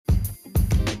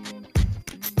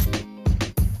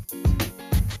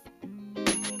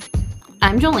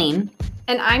I'm Jolene.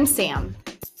 And I'm Sam.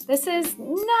 This is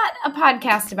not a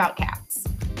podcast about cats.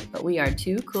 But we are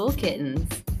two cool kittens.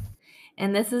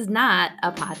 And this is not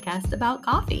a podcast about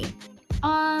coffee.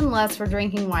 Unless we're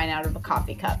drinking wine out of a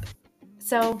coffee cup.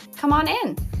 So come on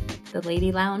in. The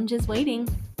Lady Lounge is waiting.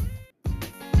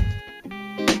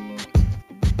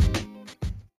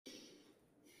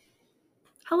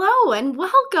 Hello and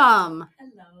welcome.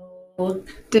 Hello.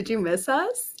 Did you miss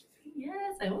us?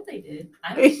 Yes, I hope they did.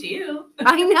 I missed you.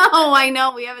 I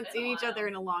know. We haven't seen each other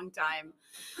in a long time.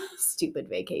 Stupid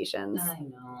vacations. I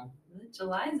know.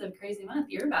 July's a crazy month.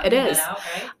 You're about It to is. head out,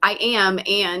 right? I am.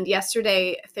 And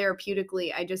yesterday,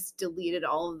 therapeutically, I just deleted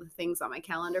all of the things on my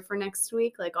calendar for next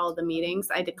week, like all the meetings.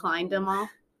 I declined them all.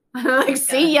 Like,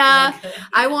 see ya.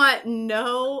 I want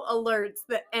no alerts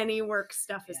that any work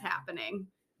stuff is happening.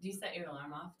 Do you set your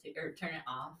alarm off or turn it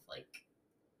off?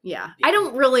 Yeah. I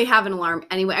don't really have an alarm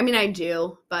anyway. I mean, I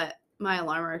do, but my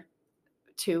alarm are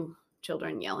two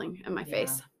children yelling in my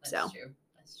face. That's true.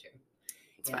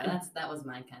 It's fine. That was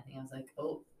my kind of thing. I was like,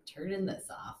 oh, turning this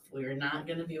off. We're not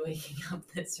going to be waking up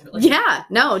this early. Yeah.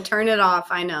 No, turn it off.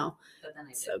 I know. But then I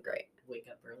did so great. Wake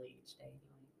up early each day.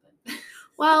 But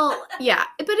well, yeah.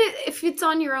 But if it's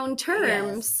on your own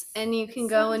terms and you can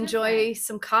go enjoy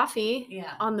some coffee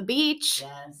on the beach.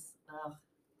 Yes. Oh,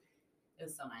 it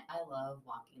was so nice. I love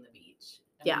walking the beach.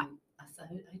 I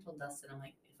told Dustin, I'm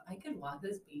like, if I could walk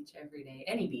this beach every day,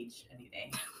 any beach, any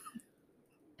day.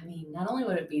 I mean, not only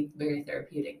would it be very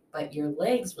therapeutic, but your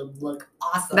legs would look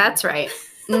awesome. That's right.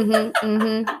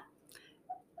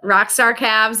 Rockstar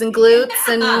calves and glutes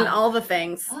and all the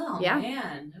things. Oh,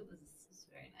 man. It was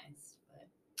very nice. But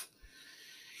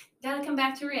gotta come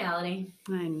back to reality.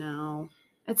 I know.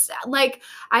 It's like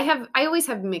I always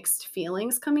have mixed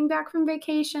feelings coming back from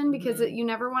vacation because you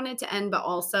never want it to end, but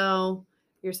also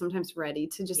you're sometimes ready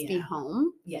to just be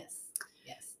home. Yes.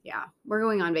 Yeah. We're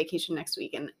going on vacation next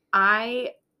week, and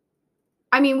I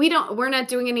mean, we're not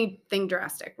doing anything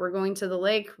drastic. We're going to the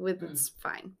lake it's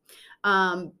fine.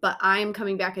 But I'm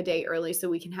coming back a day early so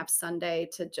we can have Sunday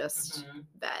to just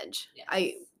veg. Yes.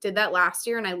 I did that last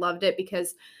year and I loved it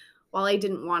because while I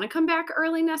didn't want to come back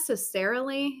early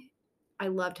necessarily, I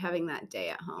loved having that day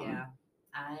at home. Yeah,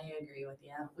 I agree with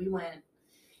you. We went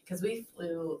because we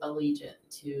flew Allegiant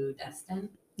to Destin.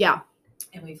 Yeah.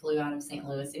 And we flew out of St.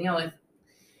 Louis. And with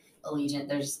Allegiant,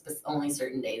 there's only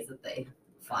certain days that they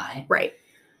fly. Right.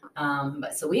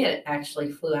 But so we had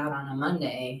actually flew out on a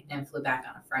Monday and flew back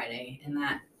on a Friday, and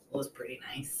that was pretty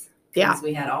nice. Yeah. Because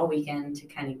we had all weekend to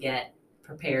kind of get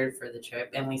prepared for the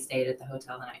trip, and we stayed at the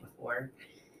hotel the night before.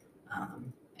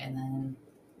 And then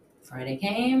Friday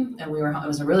came, and we were home. It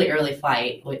was a really early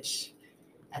flight, which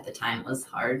at the time was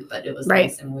hard, but it was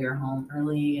nice, and we were home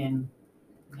early and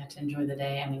got to enjoy the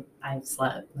day. I mean, I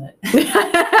slept, but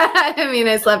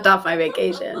I slept off my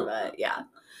vacation, but yeah.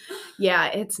 Yeah,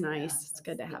 it's nice. It's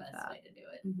good to have that. Way to do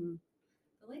it. Mm-hmm.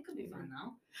 The lake would be fun,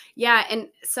 though. Yeah, and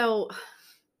so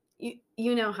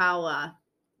you know how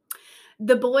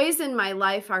the boys in my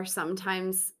life are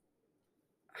sometimes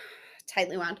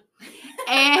tightly wound,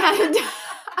 and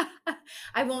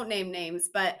I won't name names,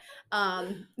 but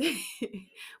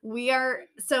we are.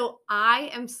 So I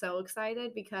am so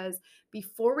excited because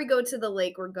before we go to the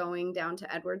lake, we're going down to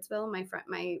Edwardsville. My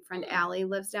friend Allie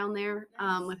lives down there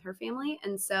with her family,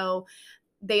 and so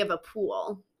they have a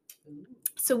pool.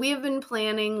 So we have been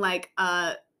planning like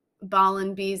a Ball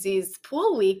and Beezy's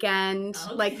pool weekend.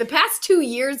 Okay. Like the past 2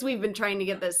 years, we've been trying to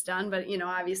get this done, but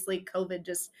obviously COVID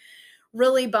just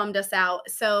really bummed us out.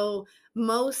 So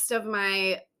most of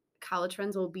my college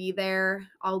friends will be there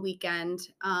all weekend.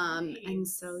 Nice. And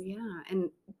so, and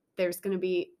there's going to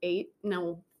be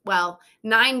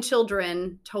 9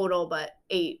 children total, but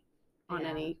 8 on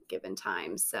any given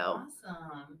time. So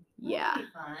awesome. Yeah.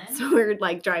 So we're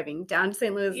like driving down to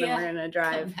St. Louis and we're going to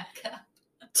drive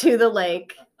to the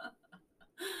lake.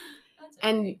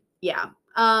 And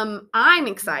I'm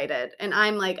excited and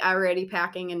I'm like already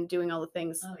packing and doing all the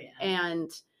things. Oh, yeah. And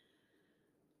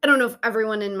I don't know if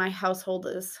everyone in my household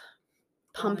is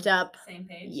pumped up same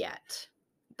page yet,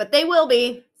 but they will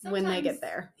be when they get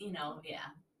there. And I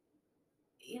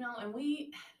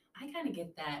kind of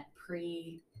get that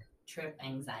pre-trip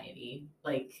anxiety,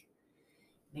 like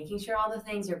making sure all the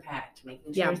things are packed,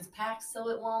 making sure it's packed so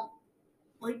it won't,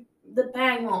 like the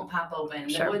bag won't pop open.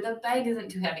 Sure. The bag isn't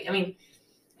too heavy. I mean,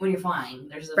 when you're flying,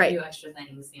 there's a few extra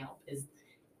things,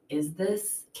 is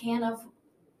this can of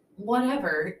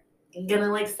whatever gonna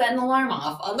like set an alarm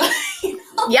off on the,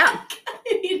 Yeah.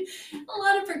 I mean, a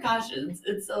lot of precautions.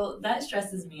 And so that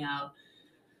stresses me out.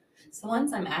 So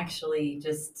once I'm actually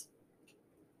just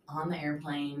on the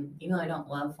airplane, even though I don't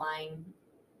love flying,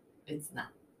 it's not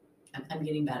I'm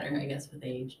getting better, I guess, with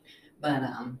age. But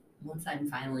once I'm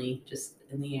finally just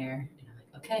in the air, you know,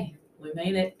 like, okay, we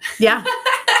made it. Yeah.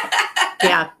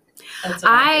 Yeah. That's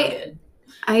when I feel good.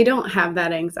 I don't have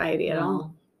that anxiety at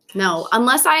all. No, Gosh.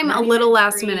 unless I'm Not a little even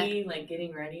last pre, minute. like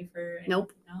getting ready for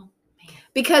Nope. No. Man.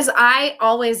 Because I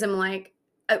always am like,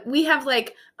 we have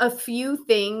like a few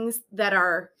things that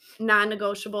are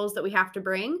non-negotiables that we have to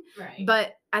bring. Right.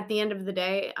 But at the end of the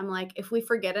day, I'm like, if we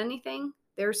forget anything,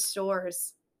 there's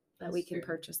stores that That's we can true.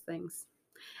 purchase things.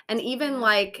 And even Yeah.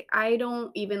 like, I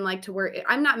don't even like to wear,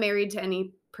 I'm not married to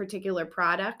any particular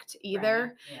product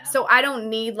either. Right. Yeah. So I don't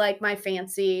need like my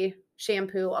fancy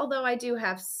shampoo, although I do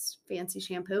have fancy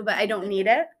shampoo, but I don't need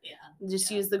it. Yeah.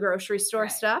 Just Yeah. use the grocery store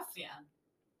Right. stuff. Yeah.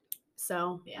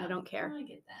 So Yeah. I don't care. Oh, I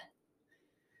get that.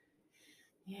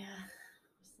 Yeah.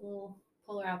 Just a little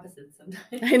polar opposites sometimes.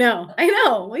 I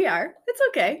know. We are. It's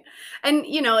okay. And,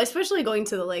 you know, especially going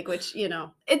to the lake, which, you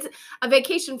know, it's a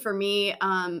vacation for me.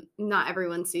 Not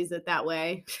everyone sees it that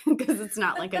way because it's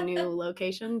not like a new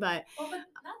location, but Well, but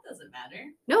that doesn't matter.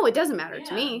 no, it doesn't matter to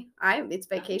Yeah. me. It's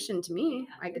vacation to me.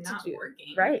 Yeah, I you're get to not do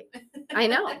working. right. I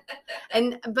know.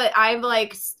 But I've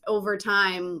like over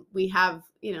time we have,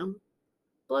 you know,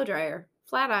 blow dryer,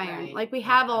 flat iron. Right. Like we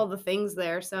have Yeah. all the things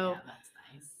there. So Yeah, that's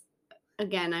nice.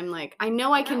 again, I'm like, I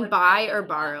know I That can would buy probably or make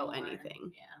a lot borrow more-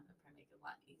 anything. Yeah, that would probably make it a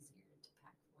lot easier to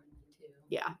pack for them too.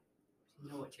 Yeah. You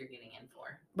know what you're getting in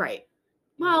for. Right.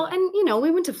 Well, and you know,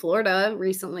 we went to Florida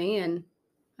recently, and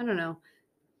I don't know.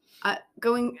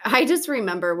 I just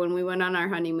remember when we went on our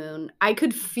honeymoon, I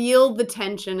could feel the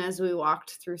tension as we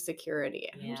walked through security.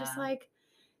 And I'm just Yeah. like,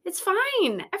 it's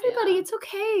fine. Everybody, Yeah. it's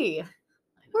okay. I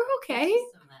know. We're It's okay.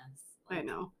 just a mess. I Like,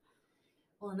 know.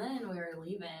 Well, and then we were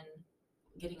leaving,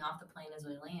 getting off the plane as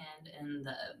we land, and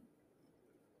the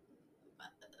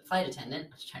flight attendant,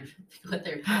 I was trying to think what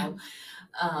they're called,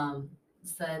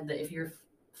 said that if you're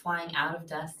flying out of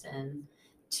Destin,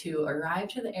 to arrive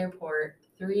to the airport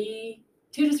 2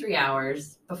 to 3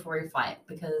 hours before your flight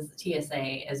because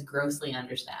TSA is grossly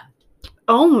understaffed.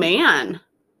 Oh man.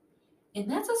 And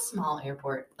that's a small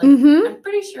airport. Like, Mm-hmm. I'm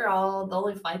pretty sure the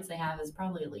only flights they have is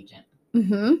probably Allegiant.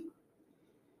 Mm-hmm.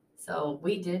 So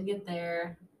we did get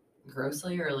there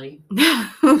grossly early,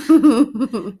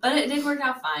 Mm-hmm. but it did work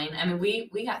out fine. I mean,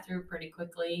 we got through pretty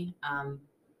quickly.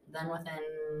 Then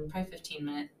within probably 15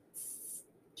 minutes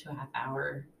to a half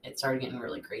hour, it started getting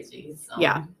really crazy. So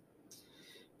Yeah.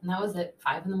 And that was at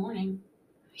 5 a.m.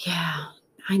 Yeah,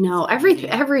 I know. It's crazy.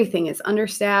 Everything is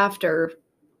understaffed, or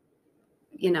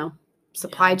you know,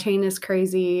 supply Yeah. chain is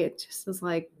crazy. It just is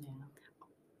like, Yeah.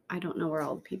 I don't know where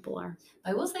all the people are.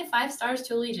 I will say 5 stars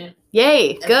to Allegiant.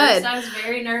 Yay, At good. first I was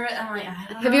very nervous. I'm like, I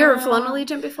don't Have you ever know. flown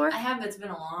Allegiant before? I have, but it's been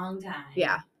a long time.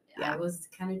 Yeah. I was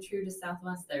kind of true to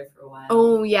Southwest there for a while.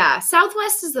 Oh yeah,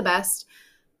 Southwest is the best,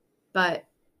 but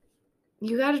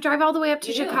you got to drive all the way up to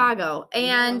You do. Chicago. You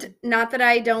And do. not that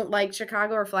I don't like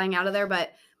Chicago or flying out of there,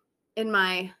 but in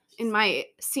my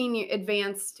senior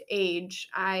advanced age,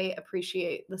 I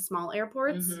appreciate the small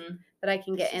airports Mhm. that I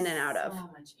can get It's in and out of. So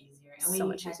much easier. And So we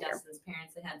much had easier. Dustin's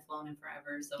parents that had flown in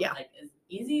forever. So Yeah. like as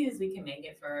easy as we can make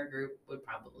it for our group would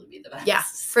probably be the best. Yeah,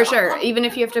 for So- sure. Even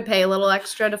if you have to pay a little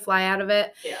extra to fly out of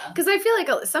it. Yeah. Because I feel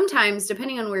like sometimes,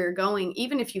 depending on where you're going,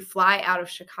 even if you fly out of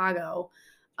Chicago,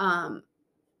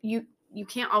 you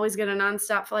can't always get a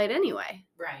nonstop flight anyway.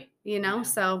 Right. You know? Yeah.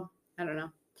 So, I don't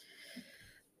know.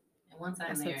 And once I'm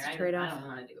Guess there, that's a I trade-off. don't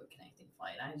want to do a connecting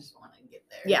flight. I just want to get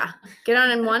there. Yeah. Get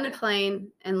on in one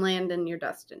plane and land in your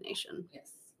destination.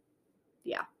 Yes.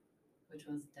 Yeah. Which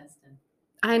was Destin.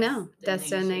 I know.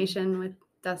 Destination. Destination with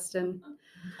Dustin.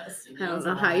 Dustin. I don't That's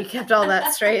know a how you lot. kept all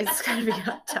that straight. It's going to be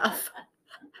tough.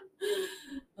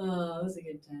 Oh, it was a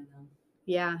good time though.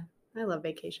 Yeah. I love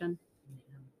vacation.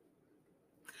 Yeah.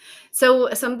 So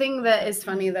something that is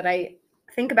funny that I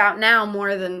think about now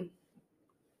more than,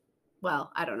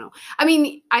 well, I don't know. I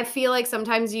mean, I feel like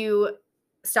sometimes you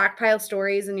stockpile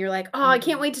stories and you're like, oh, I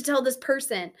can't wait to tell this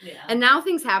person. Yeah. And now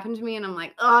things happen to me and I'm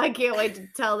like, oh, I can't wait to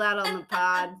tell that on the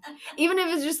pod. Even if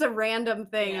it's just a random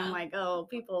thing, Yeah. I'm like, oh,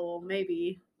 people will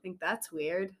maybe think that's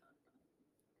weird.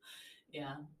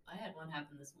 Yeah. I had one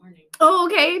happen this morning. Oh,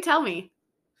 okay. Tell me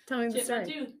the Chipped my story.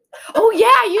 tooth. Oh,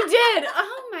 yeah, you did.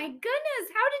 Oh, my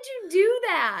goodness. How did you do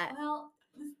that? Well,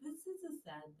 this is a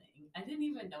sad thing. I didn't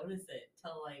even notice it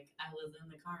till like I was in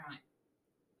the car. I'm like,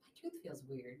 my tooth feels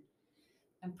weird.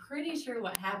 I'm pretty sure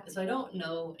what happened. So I don't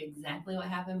know exactly what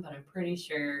happened, but I'm pretty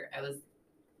sure I was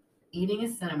eating a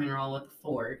cinnamon roll with a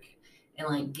fork and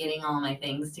like getting all my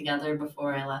things together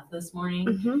before I left this morning.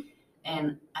 Mm-hmm.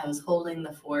 And I was holding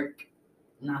the fork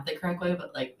not the correct way,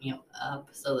 but like, you know, up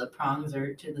so the prongs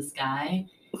are to the sky.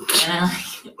 And I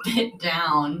like bit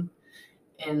down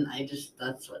and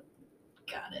that's what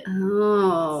got it.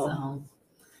 Oh. So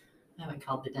I haven't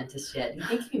called the dentist yet. You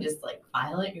think you can just like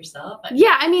file it yourself?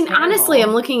 Yeah, I mean, terrible. honestly,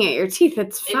 I'm looking at your teeth.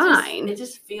 It's fine. It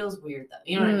just feels weird though.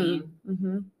 You know what I mean?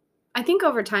 Mm-hmm. I think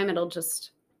over time it'll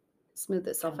just smooth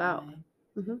itself out.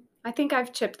 Okay. I think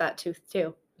I've chipped that tooth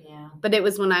too. Yeah. But it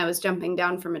was when I was jumping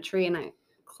down from a tree and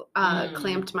I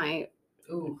clamped my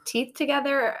teeth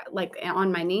together like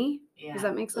on my knee. Yeah. Does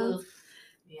that make sense? Ugh.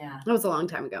 Yeah. That was a long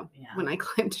time ago when I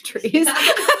climbed trees. Yeah.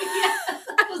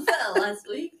 Was that last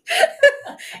week?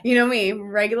 You know me,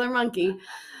 regular monkey.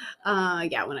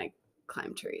 Yeah, when I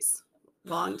climbed trees.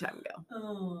 Long time ago.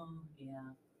 Oh, yeah.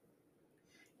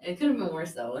 It could have been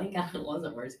worse though. Thank God it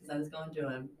wasn't worse because I was going to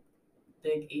a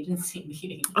big agency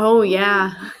meeting. Oh,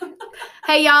 yeah.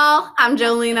 Hey, y'all. I'm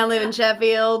Jolene. I live in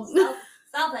Sheffield.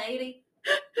 South of 80.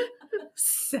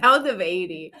 South of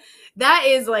 80. That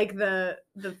is like the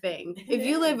thing. If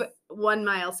you live 1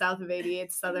 mile south of 80,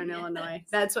 it's Southern Illinois.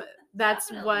 That's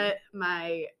what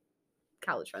my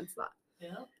college friends thought.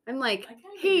 Yeah. I'm like,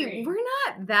 hey, we're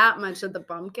not that much of the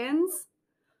bumpkins.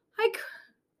 Like,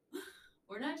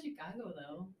 we're not Chicago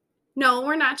though. No,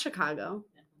 we're not Chicago.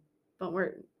 No. But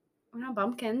we're not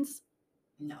bumpkins.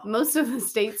 No. Most of the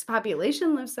state's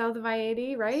population lives south of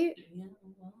I-80, right? Yeah.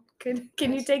 Well,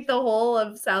 can you take the whole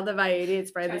of south of I-80?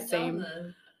 It's probably the same.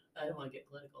 I don't want to get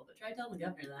political, but try telling the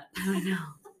governor that. I know.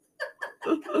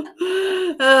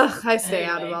 Ugh, I stay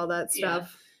out of all that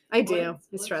stuff. Yeah. I do.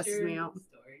 It stresses me out.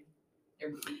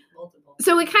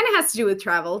 So it kind of has to do with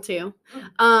travel too.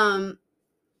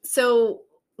 So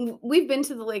we've been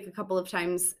to the lake a couple of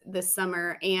times this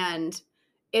summer, and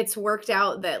it's worked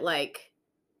out that like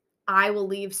I will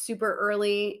leave super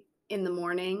early in the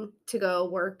morning to go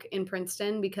work in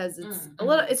Princeton because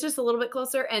it's just a little bit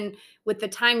closer, and with the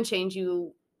time change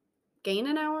you gain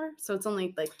an hour, so it's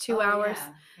only like 2 hours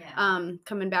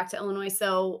coming back to Illinois.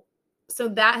 So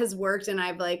that has worked, and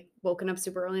I've like woken up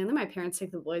super early, and then my parents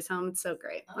take the boys home. It's so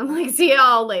great. I'm like, see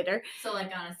y'all later. So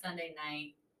like on a Sunday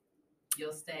night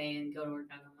you'll stay and go to work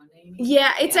on a Monday?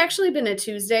 Yeah, it's actually been a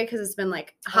Tuesday because it's been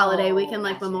like holiday weekend,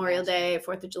 like Memorial Day,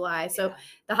 4th of July. So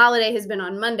the holiday has been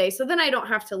on Monday. So then I don't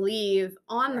have to leave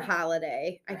on the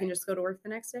holiday. I can just go to work the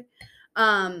next day.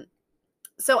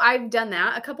 So I've done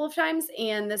that a couple of times.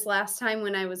 And this last time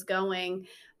when I was going,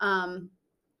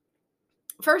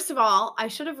 first of all, I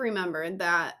should have remembered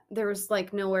that there was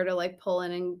like nowhere to like pull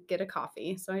in and get a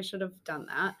coffee. So I should have done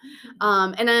that.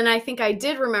 And then I think I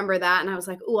did remember that. And I was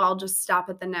like, oh, I'll just stop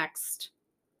at the next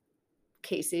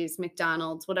Casey's,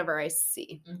 McDonald's, whatever I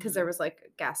see. Because there was like a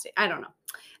gas station. I don't know.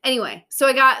 Anyway, so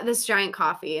I got this giant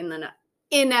coffee and then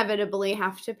inevitably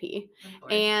have to pee.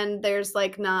 And there's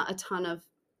like not a ton of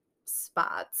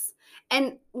spots.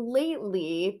 And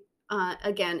lately,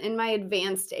 again, in my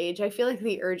advanced age, I feel like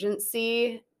the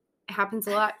urgency happens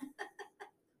a lot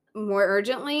more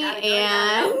urgently,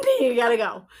 and you gotta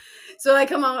go. So I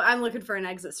come out, I'm looking for an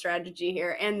exit strategy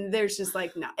here, and there's just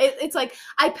like, no. It's like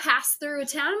I pass through a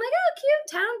town, I'm like, oh,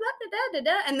 cute town, blah, blah, blah,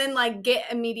 blah, and then like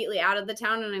get immediately out of the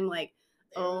town, and I'm like,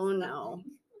 oh no.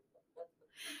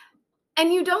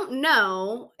 And you don't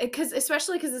know,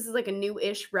 especially because this is like a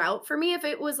new-ish route for me. If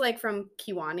it was like from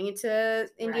Kewanee to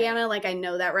Indiana, like I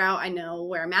know that route, I know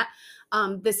where I'm at.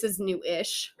 This is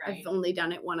new-ish. I've only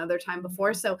done it one other time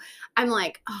before. So I'm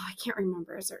like, oh, I can't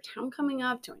remember. Is there a town coming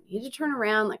up? Do I need to turn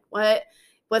around? Like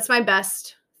what's my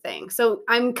best thing? So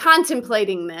I'm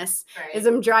contemplating this as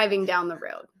I'm driving down the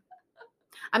road.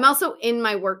 I'm also in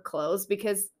my work clothes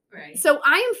because so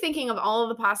I am thinking of all of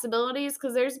the possibilities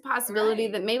because there's a possibility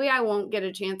that maybe I won't get a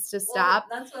chance to stop.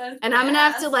 That's what and I'm going to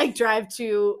have to like drive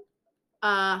to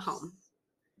home.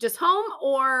 Just home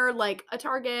or like a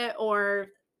Target or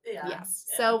yes. Yeah.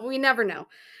 So we never know.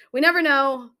 We never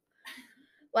know.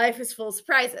 Life is full of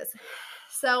surprises.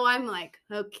 So I'm like,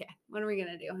 okay, what are we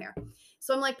going to do here?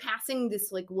 So I'm like passing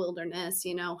this like wilderness,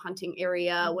 hunting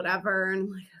area, whatever. And I'm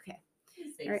like, okay.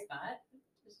 Safe spot.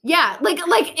 Yeah, like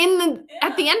in the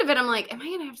at the end of it, I'm like, am I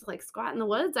gonna have to like squat in the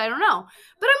woods? I don't know,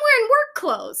 but I'm wearing work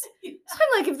clothes, so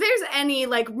I'm like, if there's any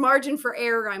like margin for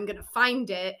error, I'm gonna find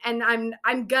it, and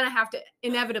I'm gonna have to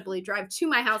inevitably drive to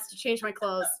my house to change my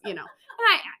clothes, And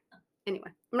anyway,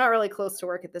 I'm not really close to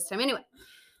work at this time, anyway.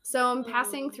 So I'm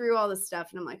passing through all this stuff,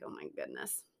 and I'm like, oh my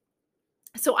goodness.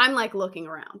 So I'm like looking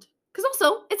around because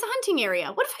also it's a hunting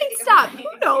area. What if I stop?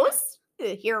 Who knows?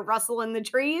 You hear a rustle in the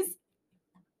trees.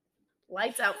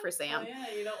 Lights out for Sam. Oh,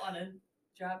 yeah, you don't want to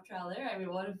drop trowel there. I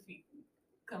mean, what if you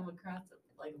come across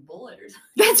like a bullet or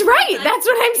something? That's right. That's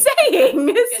what I'm saying.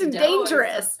 It's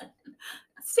dangerous.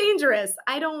 It's dangerous.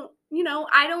 I don't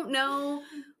know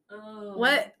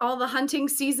what all the hunting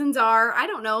seasons are. I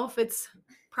don't know if it's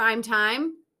prime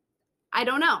time. I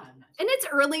don't know. I'm not And sure.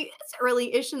 it's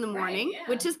early-ish in the Right, morning, yeah.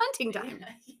 which is hunting time.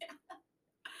 Yeah.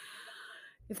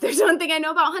 If there's one thing I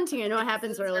know about hunting, I know it Yes,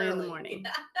 happens it's early in the early. morning.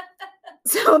 Yeah.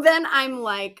 So then I'm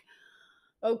like,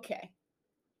 okay,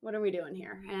 what are we doing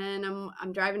here? And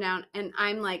I'm driving down and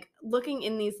I'm like looking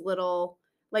in these little,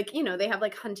 like, you know, they have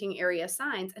like hunting area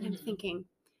signs, and I'm Mhm. thinking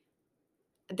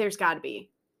there's got to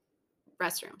be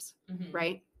restrooms, Mhm.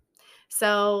 right?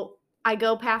 So I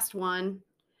go past one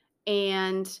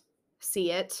and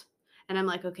see it, and I'm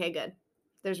like, okay, good.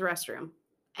 There's a restroom.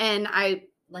 And I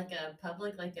Like a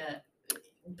public, like a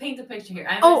paint the picture here.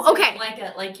 I'm Oh, assuming okay.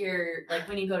 like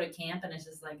when you go to camp and it's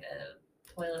just like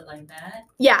a toilet like that.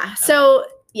 Yeah. So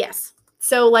yes.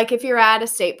 So like if you're at a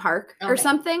state park or Okay,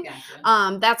 something,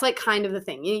 gotcha. that's like kind of the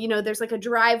thing. You know, there's like a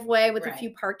driveway with a Right.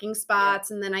 few parking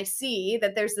spots, and then I see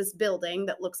that there's this building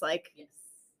that looks like Yes.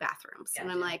 bathrooms,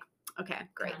 and I'm Gotcha. like, okay,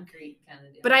 great. Concrete kind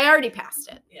of deal. But I already passed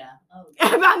it. Yeah. Oh.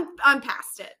 I'm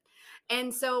past it.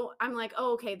 And so I'm like,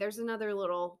 oh, okay, there's another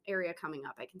little area coming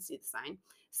up. I can see the sign.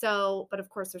 So, but of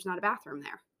course, there's not a bathroom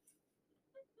there.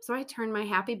 So I turn my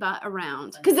happy butt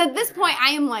around. Because at this point,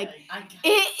 I am like,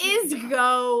 it is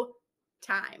go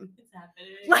time. It's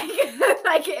happening.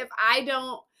 Like if I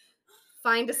don't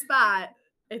find a spot,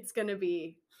 it's not gonna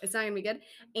be good.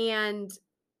 And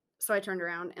so I turned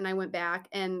around and I went back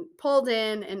and pulled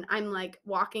in, and I'm like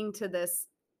walking to this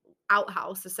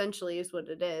outhouse, essentially is what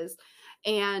it is.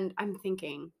 And I'm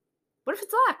thinking, what if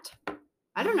it's locked?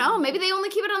 I don't know. Maybe they only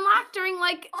keep it unlocked during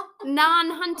like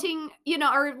non-hunting, you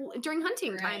know, or during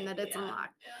hunting time that it's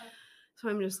unlocked. Yeah. So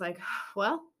I'm just like,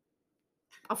 well,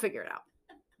 I'll figure it out.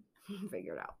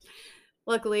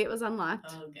 Luckily, it was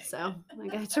unlocked. Okay, so I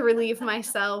got to relieve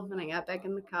myself, and I got back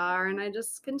in the car, and I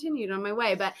just continued on my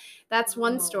way. But that's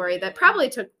one story that probably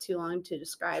took too long to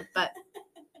describe. But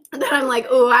then I'm like,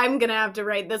 oh, I'm going to have to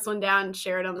write this one down and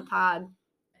share it on the pod.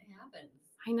 It happens.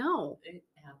 I know. It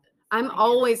happens. I'm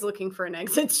always looking for an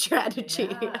exit strategy.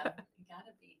 Yeah, you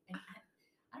gotta be. And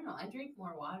I don't know. I drink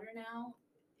more water now,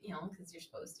 you know, because you're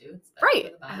supposed to. It's better Right.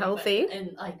 for the body, Healthy.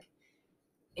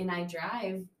 And I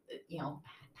drive, you know,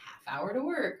 half hour to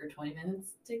work or 20 minutes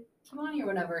to Kimani or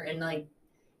whatever. And like,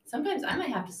 sometimes I might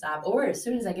have to stop, or as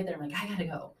soon as I get there, I'm like, I gotta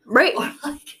go. Right. Or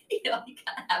like, you know, you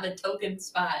gotta have a token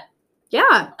spot.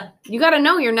 Yeah. You gotta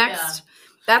know your next. Yeah.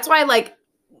 That's why, like,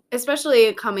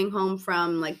 especially coming home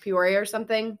from like Peoria or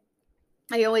something,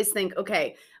 I always think,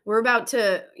 okay, we're about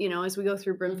to, you know, as we go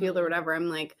through Brimfield or whatever, I'm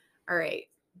like, all right.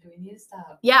 Do we need to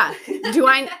stop? Yeah.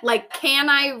 Can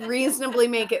I reasonably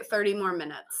make it 30 more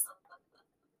minutes?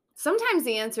 Sometimes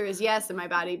the answer is yes, and my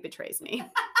body betrays me.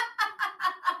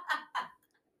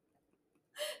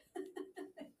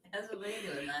 That's what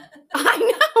we're doing that.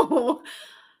 I know.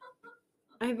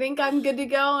 I think I'm good to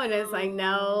go, and it's like,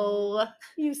 no,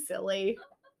 you silly.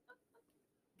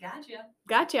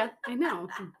 Gotcha. I know.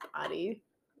 Body.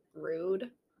 Rude.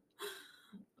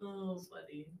 Oh,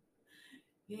 funny.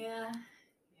 Yeah,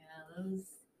 those.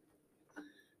 I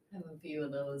have a few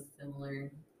of those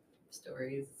similar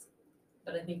stories.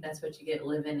 But I think that's what you get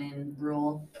living in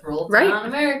rural town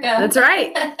America. That's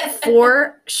right.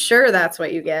 For sure, that's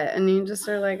what you get. And you just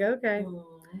are like, okay.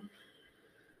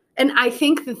 And I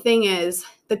think the thing is,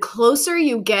 the closer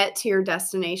you get to your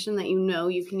destination that you know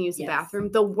you can use the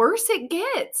bathroom, the worse it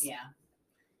gets. Yeah,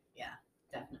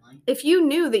 definitely. If you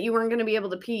knew that you weren't going to be able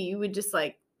to pee, you would just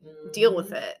like deal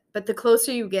with it. But the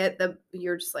closer you get,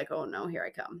 you're just like, oh no, here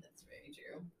I come. That's very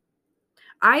true.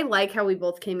 I like how we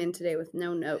both came in today with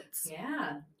no notes.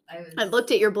 Yeah. I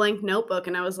looked at your blank notebook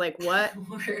and I was like, what?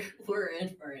 We're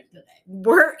in for it today.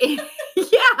 We're in.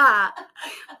 Yeah.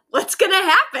 What's going to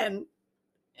happen?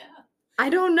 Yeah. I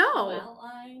don't know.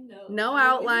 No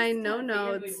outline, no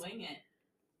notes. We wing it.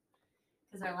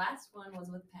 Because our last one was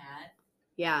with Pat.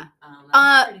 Yeah. That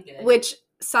was pretty good. Which,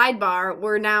 sidebar,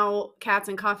 we're now Cats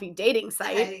and Coffee dating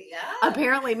site. Yeah.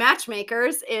 Apparently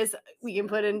Matchmakers we can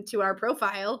put into our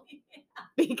profile.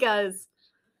 Because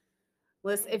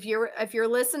listen, if you're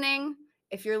listening,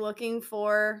 if you're looking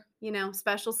for, you know,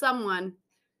 special someone,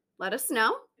 let us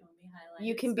know.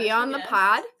 You can be on the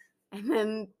pod, and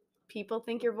then people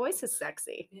think your voice is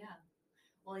sexy. Yeah.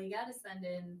 Well, you got to send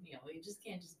in, you know, you just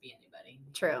can't just be anybody.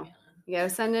 True. You got to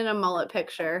send in a mullet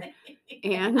picture.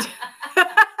 And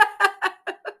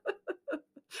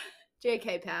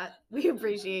JK, Pat, we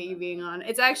appreciate you being on.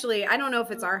 It's actually, I don't know if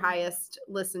it's our highest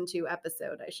listened to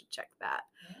episode. I should check that.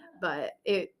 Yeah. But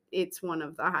it's one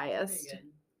of the highest. Very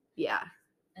good. Yeah.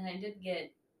 And I did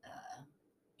get,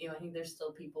 you know, I think there's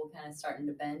still people kind of starting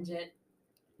to binge it.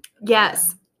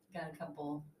 Yes. Got a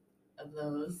couple of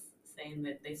those. saying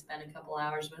that they spent a couple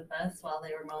hours with us while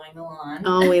they were mowing the lawn.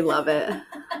 Oh, we love it.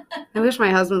 I wish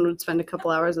my husband would spend a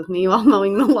couple hours with me while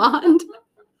mowing the lawn.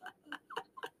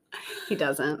 He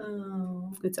doesn't.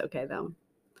 Oh. It's okay though.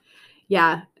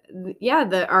 Yeah.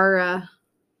 Our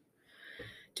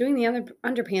doing the other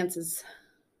underpants is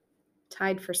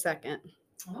tied for second.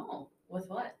 Oh, with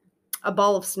what? A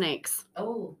ball of snakes.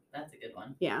 Oh, that's a good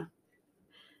one. Yeah.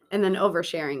 And then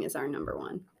oversharing is our number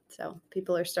one. So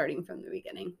people are starting from the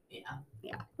beginning. Yeah.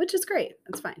 Yeah. Which is great.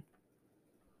 That's fine.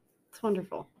 It's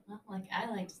wonderful. Well, like I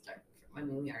like to start. I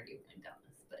mean, we already went down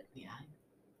this, but yeah,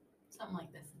 something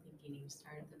like this. I think you need to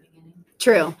start at the beginning.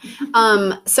 True.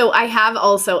 So I have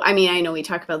also, I mean, I know we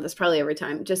talk about this probably every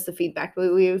time, just the feedback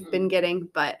we've been getting,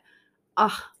 but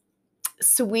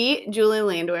sweet Julie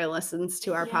Landwehr listens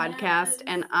to our podcast.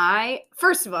 And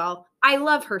first of all, I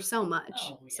love her so much.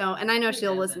 Oh, yeah. So, and I know Who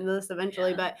she'll doesn't? listen to this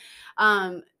eventually, Yeah.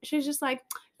 but she's just like,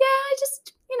 yeah, I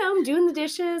just, I'm doing the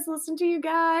dishes, listen to you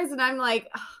guys. And I'm like,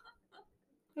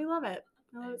 I love it.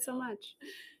 I love it so much.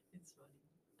 It's funny.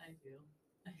 I do.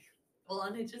 Well,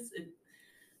 and it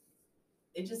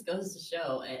just goes to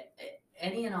show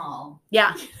any and all.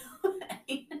 Yeah.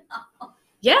 Any and all.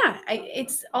 Yeah.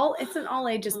 It's an all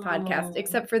ages podcast, Oh.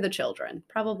 except for the children.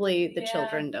 Probably the Yeah.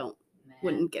 children Man.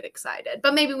 wouldn't get excited,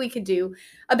 but maybe we could do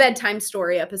a bedtime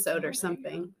story episode Oh, or there you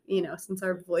something, go. since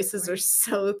our voices are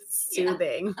so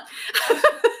soothing.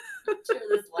 I'm sure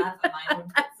this laugh of mine would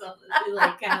put something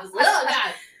like kind of oh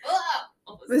god. Oh,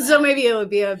 what was So that? maybe it would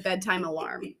be a bedtime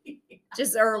alarm,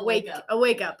 just or A wake a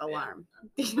wake up Yeah. alarm.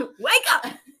 Wake up!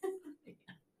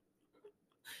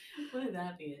 Would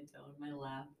that be a tone? My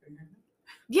laugh for her.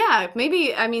 Yeah,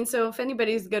 maybe. I mean, so if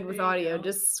anybody's good with There you audio, go.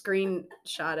 just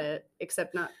screenshot it,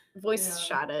 except not voice Yeah.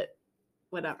 shot it,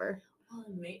 whatever. Well,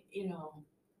 and it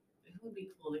would be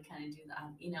cool to kind of do that.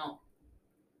 Let me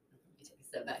take a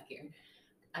step back here.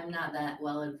 I'm not that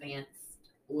well advanced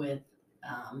with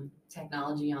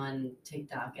technology on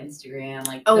TikTok, Instagram,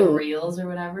 like the Oh. reels or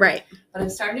whatever. Right. But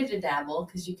I've started to dabble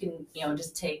because you can,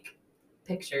 just take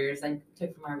pictures I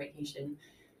took from our vacation,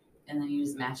 and then you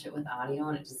just match it with audio,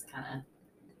 and it just kind of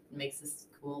makes this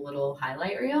cool little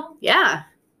highlight reel. Yeah.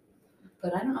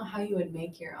 But I don't know how you would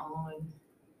make your own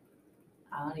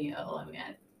audio. I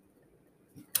mean,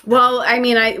 Well, I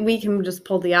mean, we can just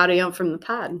pull the audio from the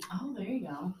pod, oh, there you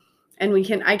go. and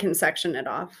I can section it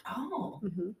off. Oh,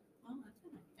 Mm-hmm. well, that's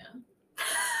an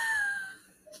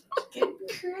idea. Getting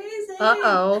crazy.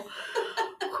 Uh-oh.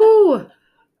 Whew.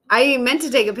 I meant to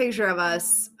take a picture of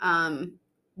us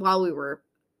while we were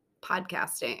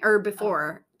podcasting, or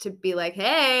before, to be like,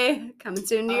 hey, coming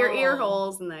soon to your ear Oh.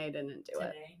 holes, and I didn't do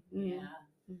it. Today. Mhm. Yeah.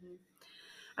 Mhm.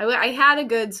 I had a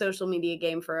good social media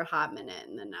game for a hot minute,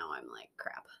 and then now I'm like,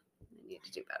 crap, I need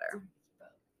to do better.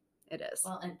 It is.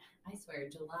 Well, and I swear,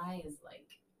 July is like,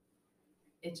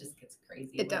 it just gets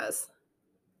crazy. It does.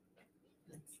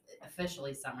 It's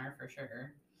officially summer for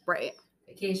sure. Right.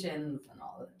 Vacations and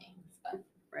all the things. But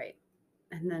Right.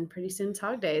 And then pretty soon it's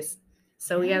hog days.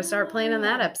 So we got to start planning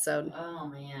that Yeah. episode. oh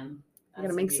man, We gotta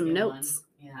That's make gonna be a some good notes.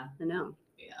 one. Yeah, I know.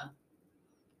 yeah.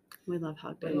 We love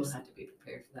hog We will days. have to be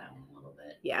prepared for that one a little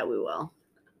bit. Yeah, we will.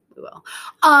 We will.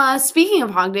 Speaking of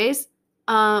hog days,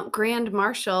 Grand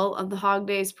Marshal of the Hog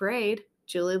Days Parade,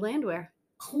 Julie Landwehr.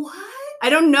 What? I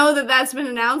don't know that that's been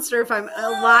announced or if I'm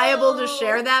liable to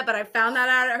share Oh. that, but I found that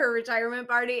out at her retirement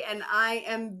party, and I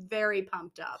am very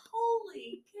pumped up.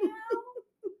 Holy cow!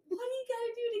 What do you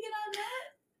gotta do to get on that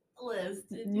list?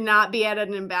 Did you- Not be at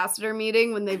an ambassador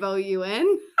meeting when they vote you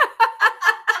in.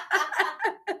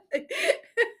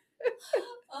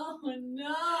 Oh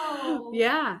no!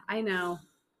 Yeah, I know.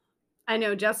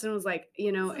 Justin was like,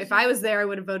 So if I was she's- there, I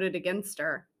would have voted against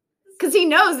her. Because he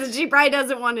knows that she probably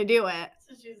doesn't want to do it.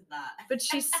 So she's not. But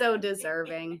she's so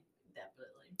deserving.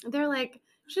 Definitely. They're like,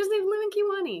 she doesn't even live in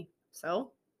Kiwani.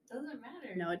 So, Doesn't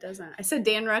matter. no, it doesn't. I said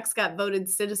Dan Rex got voted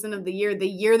Citizen of the Year the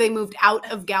year they moved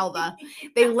out of Galva.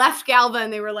 They left Galva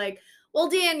and they were like, well,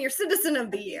 Dan, you're Citizen of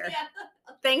the Year.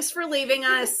 Yeah. Thanks for leaving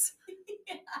us.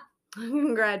 Yeah.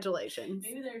 Congratulations.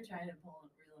 Maybe they're trying to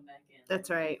reel him back in.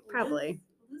 That's right. Will Probably.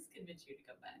 This convince you to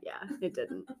come back. Yeah, it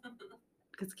didn't.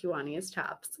 Because Kiwani is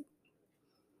tops.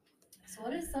 So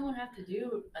what does someone have to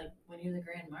do, like, when you're the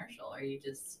Grand Marshal? Are you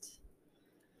just...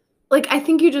 Like, I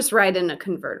think you just ride in a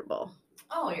convertible.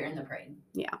 Oh, you're in the parade.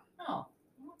 Yeah. Oh,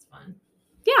 well, that's fun.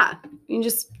 Yeah.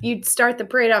 You'd start the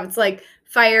parade off. It's like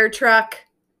fire truck,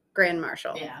 Grand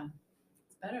Marshal. Yeah.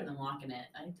 It's better than walking it.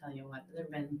 I tell you what, there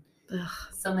have been Ugh.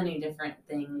 so many different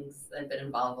things I've been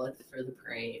involved with for the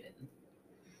parade, and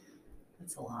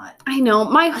it's a lot. I know.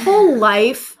 My whole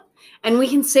life, and we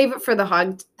can save it for the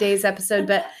Hog Days episode,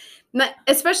 but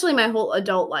especially my whole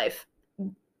adult life,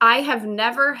 I have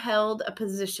never held a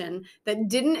position that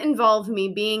didn't involve me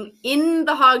being in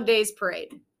the Hog Days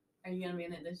parade. Are you gonna be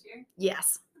in it this year?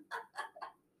 Yes.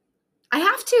 I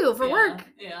have to for work.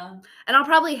 Yeah. And I'll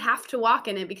probably have to walk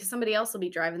in it because somebody else will be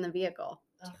driving the vehicle.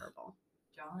 Ugh. Terrible.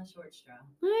 Drawing a short straw.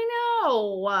 I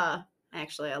know.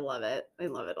 Actually, I love it. I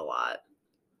love it a lot.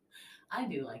 I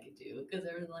do like it too because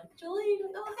they were like, Jolene,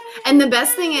 go ahead. And the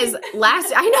best thing is,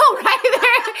 I know, right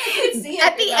there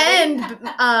at the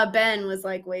end, Ben was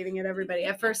like waving at everybody.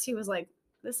 At first, he was like,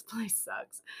 "This place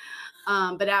sucks,"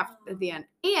 but at the end,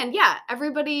 and yeah,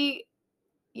 everybody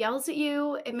yells at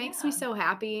you. It makes me so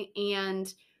happy.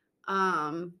 And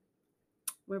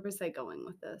where was I going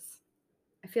with this?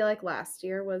 I feel like last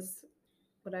year was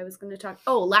what I was going to talk.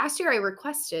 Oh, last year I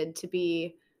requested to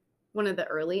be one of the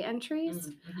early entries.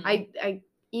 Mm-hmm. I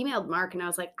emailed Mark and I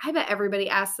was like, I bet everybody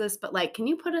asks this, but like, can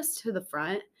you put us to the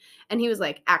front? And he was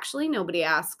like, actually, nobody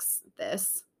asks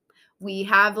this. We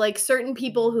have like certain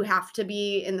people who have to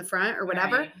be in the front or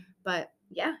whatever. Right. But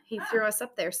yeah, he threw us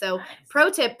up there. So pro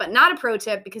tip, but not a pro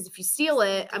tip, because if you steal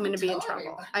it, I'm going to be in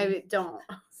trouble. I don't.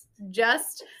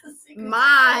 Just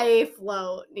my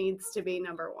float needs to be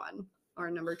number 1 or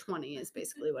number 20 is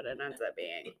basically what it ends up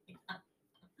being.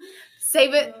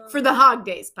 Save it for the Hog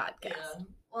Days podcast. Yeah.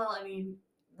 Well, I mean,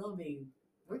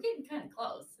 we're getting kind of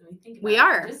close. I mean, We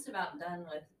are. We're just about done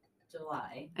with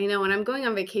July. I know, and I'm going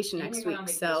on vacation And next you're week. going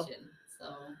on vacation, so,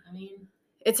 I mean,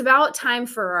 it's about time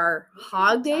for our we can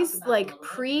Hog talk Days, about it a like little bit.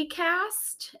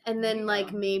 pre-cast, and There then you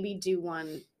like go. maybe do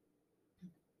one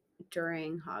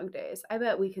during Hog Days. I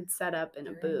bet we could set up in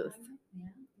a booth. Yeah.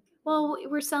 Well,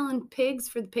 we're selling pigs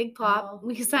for the pig plop. Oh,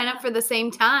 We could sign up yeah. for the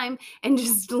same time and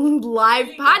just live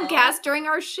There you podcast go. during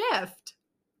our shift.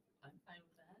 I'm fine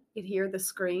with that. You'd hear the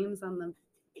screams on the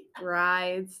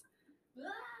rides.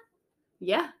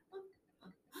 Yeah.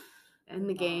 And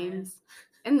the Vomit. games.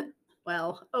 And,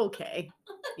 well, okay.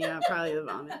 Yeah, probably the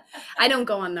vomit. I don't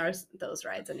go on those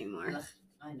rides anymore. Ugh,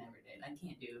 I never did. I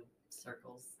can't do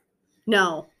circles.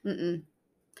 No. Mm-mm.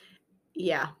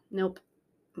 Yeah. Nope.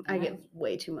 I I've get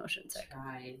way too motion sick.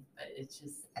 tried, but it's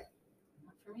just not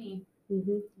for me.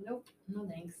 Mm-hmm. Nope. No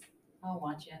thanks. I'll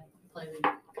watch you play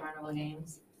the carnival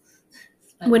games.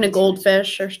 Win a Spend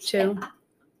goldfish or two.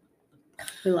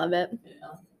 We love it. Yeah.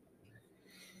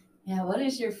 Yeah. What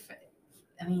is your?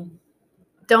 I mean,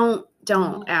 Don't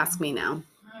ask me now.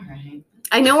 all right.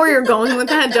 I know where you're going with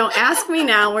that. Don't ask me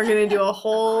now. We're going to do a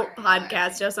whole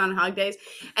podcast just on Hog Days.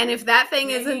 And if that thing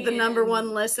isn't the number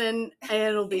 1 listen,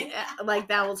 it'll be like,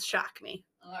 that will shock me.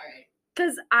 All right.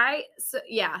 Because I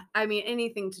mean,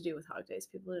 anything to do with Hog Days,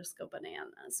 people just go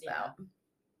bananas about.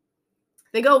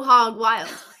 They go hog wild.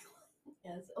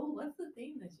 Yes. Oh, what's the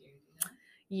theme this year? You know?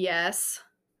 Yes.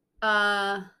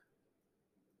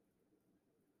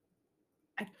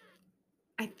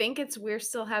 I think it's we're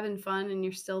still having fun and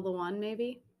you're still the one,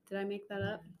 maybe. Did I make that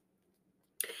up?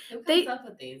 Who comes They- up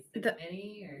with these? The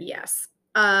committee or Yes.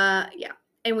 Yeah.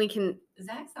 And we can,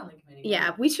 Zach's on the committee. yeah,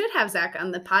 right? we should have Zach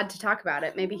on the pod to talk about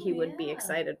it. Maybe Oh, he would be yeah.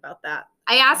 excited about that.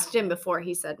 I asked him before,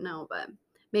 he said no, but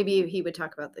maybe he would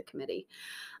talk about the committee.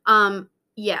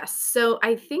 Yes. So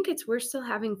I think it's we're still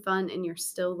having fun and you're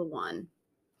still the one.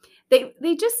 They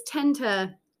just tend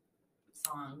to,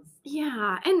 songs.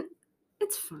 yeah, and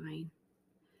it's fine.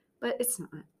 But it's not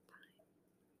fine.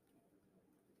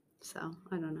 So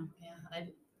I don't know. Yeah,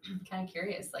 I'm kind of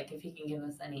curious. Like, if he can give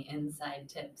us any inside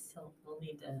tips, we'll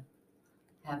need to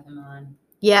have him on.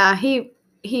 Yeah, he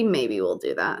maybe will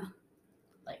do that.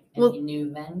 Like, Well- any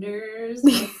new vendors?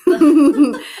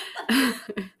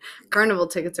 Carnival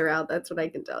tickets are out. That's what I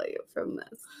can tell you from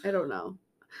this. I don't know.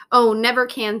 Oh, Never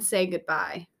Can Say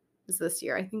Goodbye is this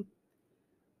year, I think.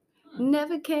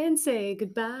 Never can say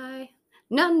goodbye.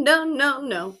 No, no, no,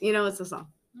 no. You know, it's a song.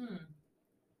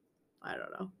 I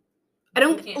don't know. I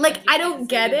don't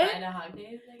get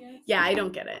it. Yeah, I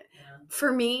don't get it. Yeah.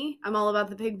 For me, I'm all about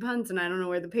the pig puns, and I don't know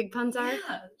where the pig puns are.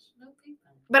 Yeah, no big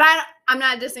one. But I'm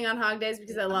not dissing on Hog Days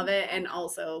because I love it, and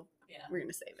also Yeah. we're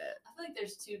gonna save it. I feel like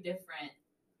there's 2 different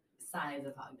sides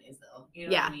of Hog Days, though. You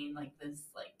know Yeah. what I mean? Like this,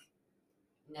 like,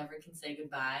 never can say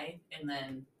goodbye, and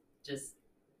then just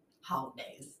Hog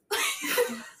Days.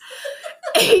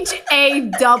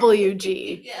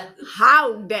 HAWG. Yes.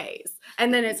 Hog Days,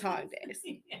 and then it's Hog Days.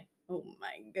 Yeah. Oh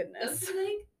my Don't goodness. you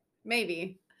think?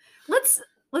 Maybe.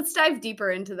 Let's dive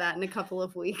deeper into that in a couple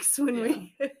of weeks when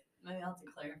we. Maybe I'll have to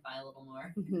clarify a little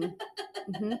more. Mhm,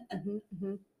 mhm, mhm,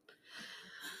 mhm.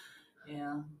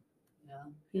 Yeah. Yeah.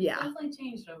 Yeah. It's definitely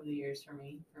changed over the years for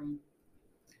me, from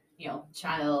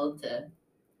child to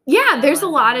Yeah, there's a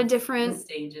lot of the different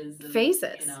stages of,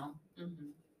 phases. Mhm.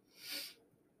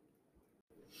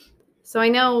 So I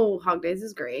know Hog Days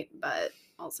is great, but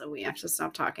Also, we have to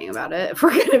stop talking about it if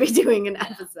we're going to be doing an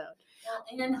episode. Well,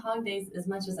 and Hog Days, as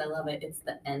much as I love it, it's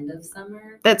the end of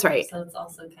summer. That's right. So it's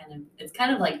also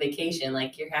kind of like vacation.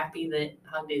 Like you're happy that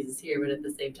Hog Days is here, but at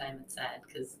the same time it's sad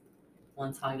because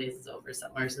once Hog Days is over,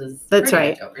 summer's is That's pretty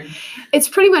right. much over. It's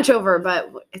pretty much over,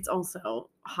 but it's also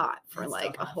hot for It's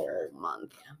like still a hot whole for-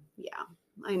 month. Yeah,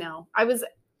 I know. I was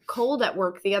cold at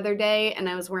work the other day and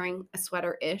I was wearing a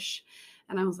sweater-ish.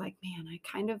 And I was like, man, I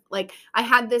kind of like, I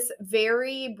had this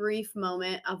very brief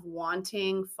moment of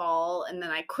wanting fall. And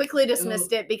then I quickly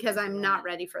dismissed it because I'm not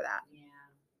ready for that. Yeah.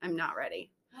 I'm not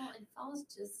ready. Well, and fall's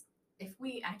just, if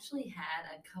we actually had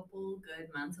a couple good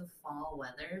months of fall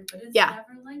weather, but it's Yeah.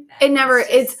 never like that. It never,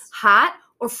 it's just- hot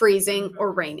or freezing Mhm.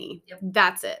 or rainy. Yep.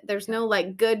 That's it. There's no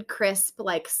like good, crisp,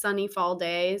 like sunny fall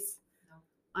days. No.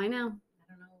 I know.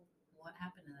 I don't know what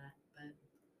happened to that,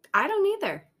 but I don't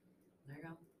either. there you go.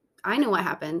 I know what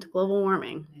happened. Global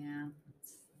warming. Yeah,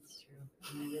 that's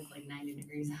true. And it is like 90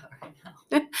 degrees out right now.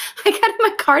 I got in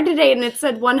my car today and it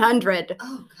said 100,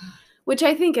 Oh, God. which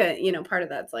I think, part of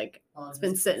that's like, Well, it's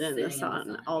been sitting in the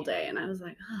sun all day. yeah. And I was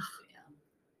like,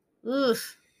 Yeah. ugh.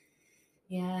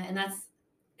 Yeah, and that's,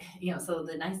 so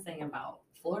the nice thing about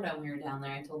Florida when we were down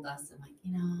there, I told Dustin, like,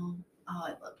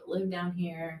 I'd love to live down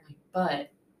here, but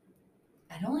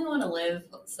I'd only want to live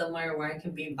somewhere where I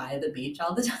can be by the beach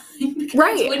all the time. Because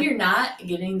Right. when you're not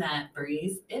getting that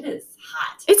breeze, it is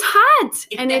hot. It's hot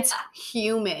and it's Yeah.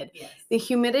 humid. Yes. The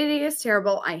humidity is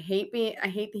terrible. I hate the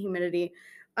humidity.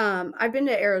 I've been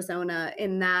to Arizona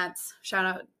and that's, shout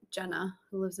out Jenna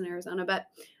who lives in Arizona, but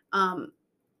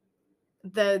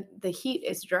the heat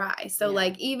is dry. So Yeah.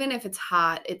 like even if it's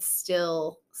hot, it's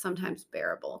still sometimes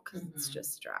bearable because it's Mhm.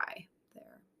 just dry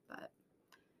there. But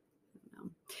I don't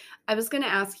know. I was gonna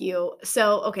ask you,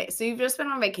 so you've just been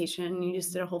on vacation, you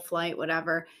just did a whole flight,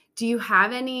 whatever. Do you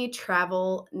have any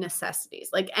travel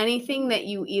necessities? Like anything that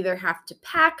you either have to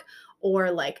pack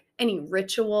or like any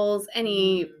rituals,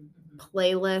 any Mhm.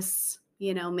 playlists,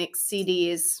 make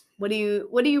CDs? What do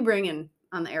you bring in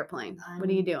on the airplane? What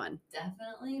are you doing?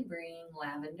 Definitely bring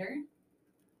lavender,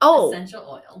 Oh, essential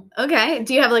oil. okay.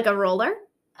 Do you have like a roller?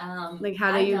 Like,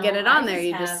 how do I you get don't. it on I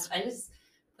there? I just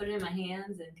put it in my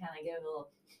hands and kind of give it a little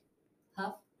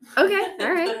puff. Okay,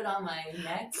 all right. Put it on my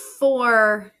neck.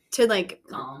 To like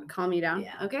Calm. calm you down.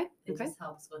 Yeah. Okay. It Okay. just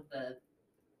helps with the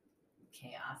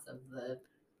chaos of the,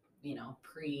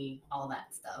 pre all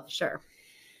that stuff. Sure.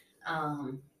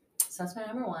 So that's my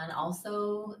number one.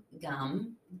 Also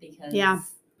gum because Yeah.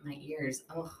 my ears.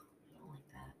 Oh, I don't like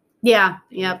that. Yeah.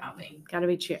 Finger Yep. popping. Got to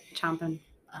be chomping.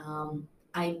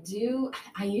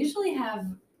 I usually have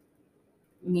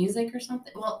music or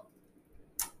something. Well,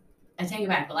 I take it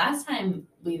back. The last time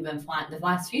we've been flying, the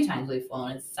last few times we've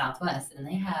flown, it's Southwest, and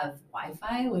they have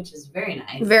Wi-Fi, which is very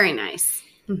nice. Very nice.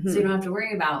 Mhm. So you don't have to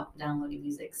worry about downloading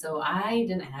music. So I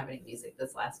didn't have any music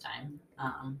this last time.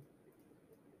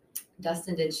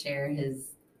 Dustin did share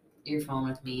his earphone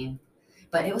with me,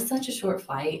 but it was such a short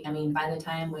flight. I mean, by the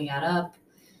time we got up,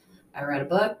 I read a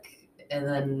book, and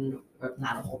then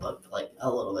not a whole book, but like a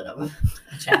little bit of a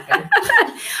chapter.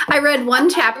 I read one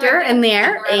chapter in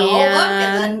there, I read a whole book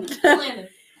and then landed.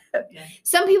 Yeah.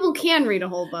 some people can read a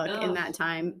whole book in Ugh. that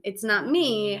time. It's not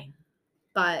me,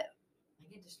 but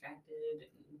I get distracted.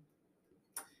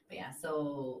 But yeah,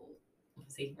 so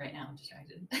see, right now I'm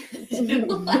distracted.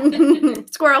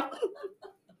 squirrel.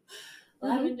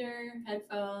 Lavender,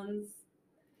 headphones.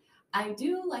 I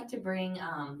do like to bring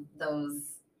those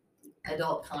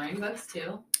adult coloring books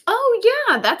too. Oh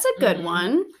yeah, that's a good Mhm.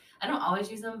 one. I don't always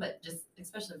use them, but just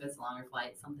especially if it's a longer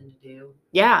flight, something to do.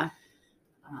 Yeah.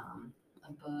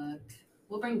 A book.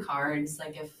 We'll bring cards,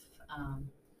 like if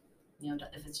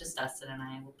if it's just Dustin and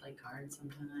I, we'll play cards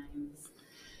sometimes.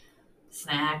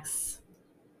 Snacks.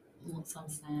 Some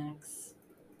snacks.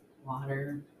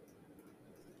 Water.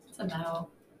 I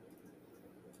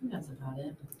think that's about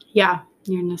it. Yeah.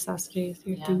 Your necessities,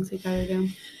 your Yeah. things you gotta do.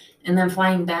 And then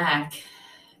flying back,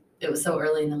 it was so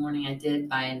early in the morning. I did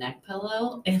buy a neck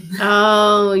pillow.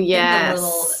 Oh The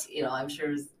yes. little, I'm sure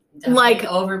it was Like,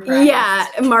 definitely overpriced. Yeah,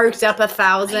 marked up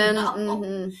 1,000. I know.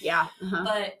 Mhm. Yeah. Uh-huh.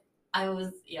 But I was,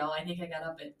 I think I got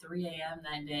up at 3 a.m.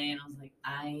 that day, and I was like,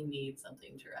 I need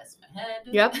something to rest my head.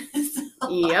 Yep. So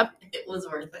Yep. it was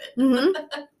worth it. Mhm.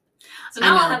 So I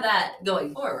now I'll know. have that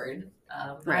going forward. But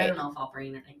I Right. don't know if I'll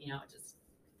bring it. It just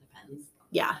depends.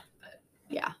 Yeah. But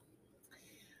Yeah.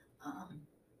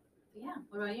 yeah.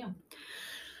 What about you?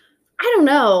 I don't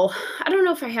know. I don't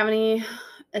know if I have any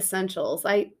essentials.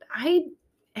 I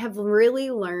have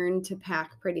really learned to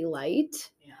pack pretty light.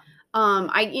 Yeah.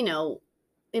 I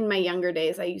in my younger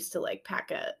days, I used to like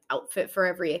pack a outfit for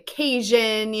every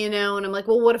occasion, and I'm like,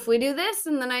 well, what if we do this?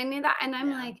 And then I need that. And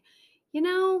I'm like,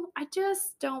 I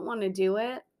just don't want to do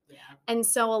it. Yeah. And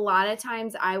so a lot of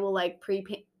times I will like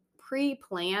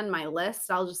pre-plan my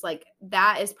list. I'll just like,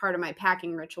 that is part of my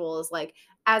packing ritual, is like,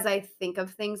 as I think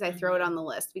of things, I throw it on the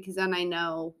list, because then I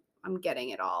know I'm getting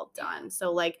it all done.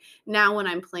 So like now when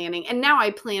I'm planning, and now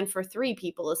I plan for 3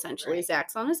 people essentially. Right.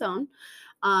 Zach's on his own.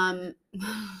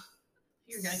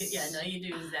 You're gonna get, no, you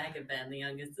do Zach and Ben, the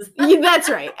youngest. That's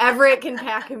right. Everett can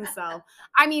pack himself.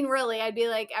 I mean, really, I'd be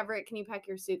like, Everett, can you pack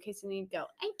your suitcase? And he'd go,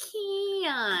 I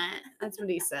can't. That's what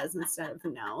he says instead of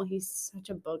no. He's such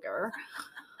a booger.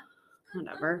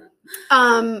 Whatever.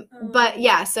 But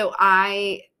yeah, so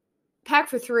I pack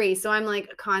for 3. So I'm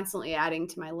like constantly adding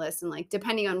to my list, and like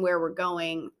depending on where we're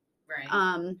going,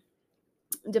 right.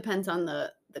 Depends on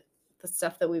the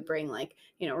stuff that we bring. Like,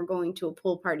 we're going to a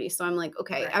pool party, so I'm like,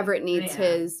 okay, right. Everett needs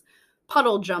his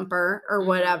puddle jumper or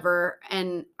whatever.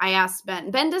 And I asked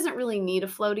Ben doesn't really need a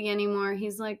floaty anymore.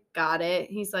 He's like, got it.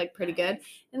 He's like pretty good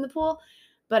in the pool.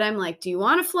 But I'm like, do you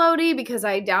want a floaty? Because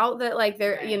I doubt that like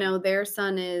their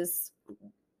son is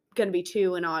going to be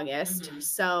 2 in August.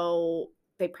 So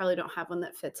they probably don't have one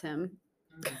that fits him.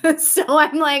 So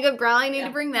I'm like, I probably need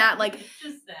to bring that. Like,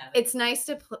 it's nice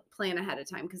to plan ahead of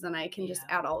time, because then I can just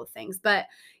add all the things. But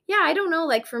yeah, I don't know.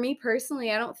 Like for me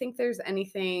personally, I don't think there's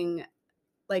anything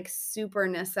like super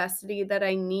necessity that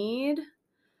I need.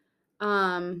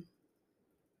 I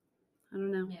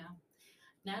don't know. Yeah.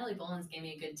 Natalie Bolins gave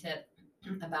me a good tip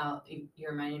about, you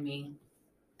reminded me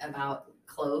about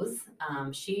clothes.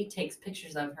 She takes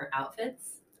pictures of her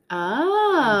outfits.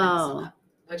 Oh.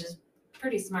 Which is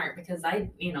pretty smart, because I,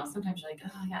 sometimes you're like,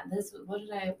 oh, I got this. What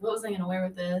was I going to wear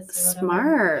with this?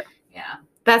 Smart. Yeah.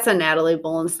 That's a Natalie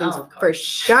Bolins thing for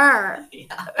sure.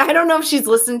 Yeah. I don't know if she's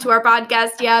listened to our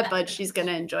podcast yet, but she's going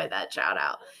to enjoy that shout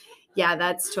out. Yeah,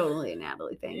 that's totally a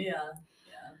Natalie thing. Yeah.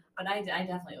 But I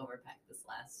definitely overpacked this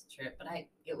last trip, but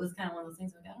it was kind of one of those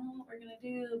things like, I don't know what we're going to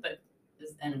do, but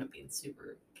this ended up being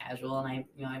super casual. And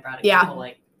I brought a couple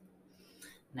like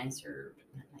nicer,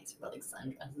 but like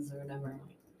sundresses or whatever.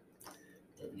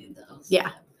 Didn't need those.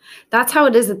 Yeah. That's how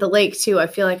it is at the lake too. I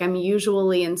feel like I'm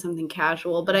usually in something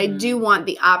casual, but I do want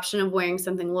the option of wearing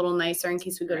something a little nicer in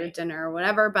case we go to dinner or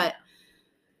whatever. But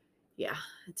yeah,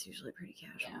 it's usually pretty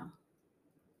casual. Yeah.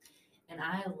 And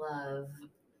I love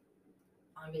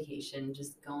on vacation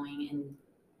just going, and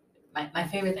my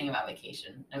favorite thing about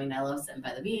vacation, I mean, I love sitting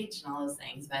by the beach and all those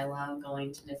things, but I love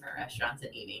going to different restaurants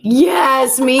and eating.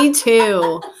 Yes, me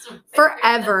too.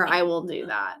 Forever I will do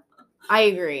that. I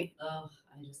agree. Oh,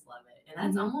 I just love it. And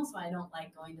that's almost why I don't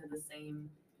like going to the same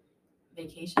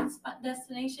vacation spot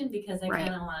destination, because I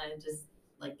kind of want to just,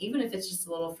 like, even if it's just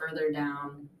a little further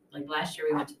down, like last year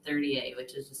we went to 30A,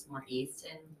 which is just more east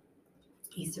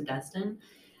of Destin.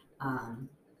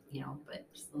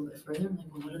 But just a little bit further, I'm like,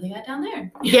 well, what do they got down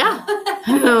there? Yeah.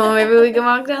 Maybe we can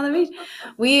walk down the beach.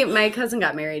 My cousin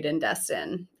got married in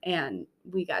Destin, and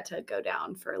we got to go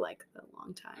down for like a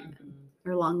long time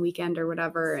or long weekend or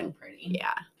whatever. So and pretty.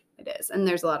 Yeah, it is. And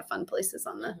there's a lot of fun places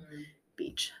on the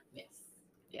beach. Yes.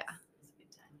 Yeah. It's a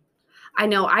good time. I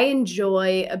know. I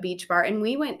enjoy a beach bar. And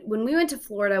when we went to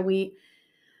Florida, we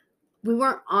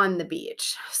weren't on the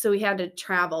beach, so we had to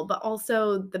travel. But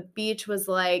also the beach was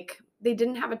like, they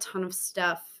didn't have a ton of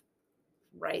stuff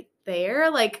right there.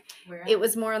 Like it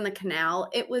was more on the canal.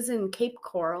 It was in Cape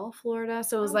Coral, Florida.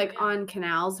 So it was on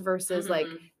canals versus like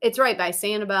it's right by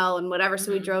Sanibel and whatever.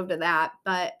 So we drove to that.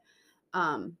 But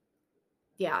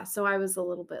yeah, so I was a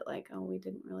little bit like, oh, we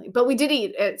didn't really, but we did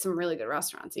eat at some really good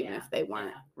restaurants, even if they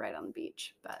weren't right on the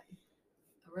beach. But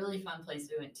a really fun place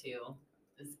we went to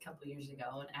was a couple years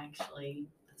ago, and actually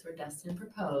that's where Dustin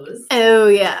proposed. Oh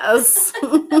we was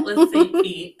St.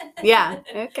 Pete. Yeah.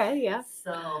 Okay. Yeah.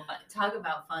 So, but talk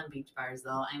about fun beach bars,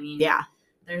 though. I mean,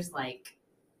 there's like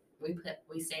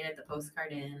we stayed at the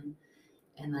Postcard Inn,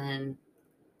 and then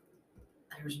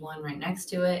there was one right next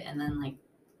to it, and then like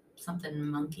something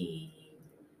Monkey.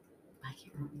 I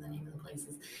can't remember the name of the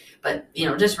places, but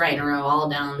just right in a row, all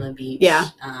down the beach. Yeah.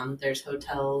 There's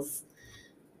hotels,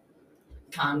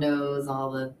 condos,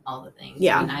 all the things.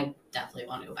 Yeah. I mean, I definitely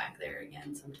want to go back there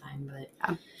again sometime,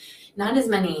 but not as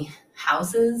many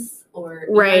houses or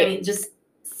just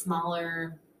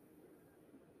smaller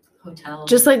hotels.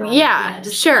 Just like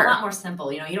just sure, a lot more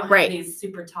simple. You don't have these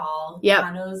super tall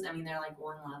condos. I mean, they're like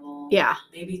 1 level. Yeah.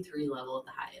 Maybe 3 level at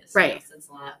the highest. Right. So it's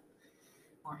a lot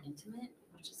more intimate.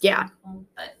 Which is cool,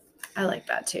 but I like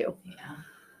that too. Yeah,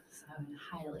 so I would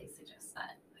highly suggest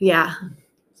that. Yeah,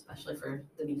 especially for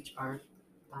the beach bar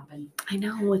popping. I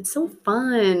know, it's so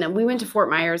fun. We went to Fort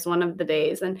Myers one of the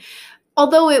days, and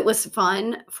Although it was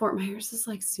fun, Fort Myers is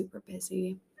like super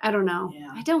busy. I don't know.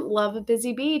 Yeah. I don't love a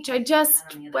busy beach. I just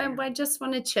I don't either. I just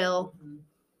want to chill. Mhm.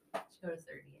 Should go to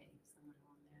 38. Someone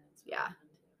on there. That's Yeah.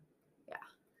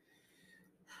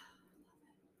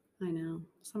 fun too. I know.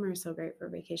 Summer is so great for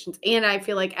vacations. And I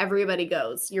feel like everybody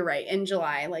goes. You're right. In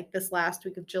July, like this last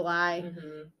week of July,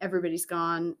 everybody's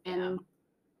gone. And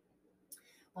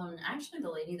Well, and actually,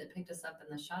 the lady that picked us up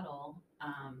in the shuttle,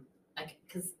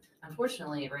 because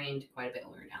unfortunately it rained quite a bit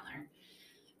when we were down there.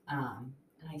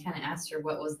 And I kind of asked her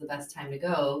what was the best time to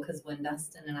go, because when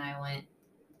Dustin and I went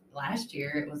last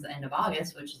year, it was the end of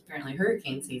August, which is apparently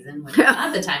hurricane season, which is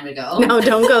not the time to go. no,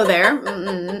 don't go there.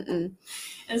 Mm-mm-mm.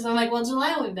 And so I'm like, well,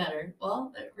 July will be better.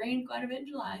 Well, it rained quite a bit in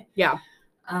July. Yeah.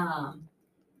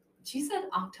 She said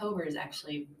October is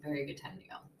actually a very good time to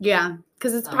go. Yeah,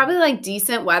 because it's probably like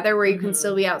decent weather where you can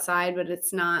still be outside, but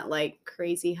it's not like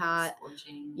crazy hot.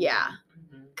 Scorching. Yeah.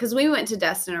 Because we went to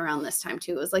Destin around this time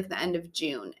too. It was like the end of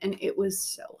June, and it was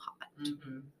so hot.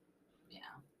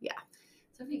 Yeah.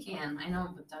 So if you can, I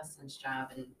know with Dustin's job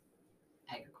in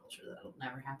agriculture, that'll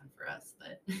never happen for us,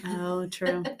 but. Oh,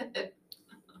 true.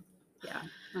 Yeah,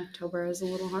 October is a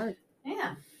little hard.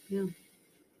 Yeah. Yeah.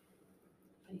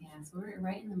 But yeah, so we're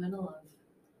right in the middle of.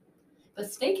 But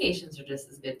staycations are just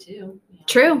as good too. You know?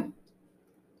 True.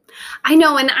 I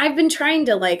know, and I've been trying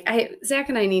to Zach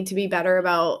and I need to be better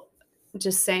about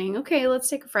just saying, okay, let's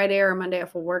take a Friday or a Monday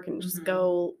off of work and just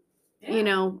go, you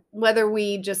know, whether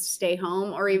we just stay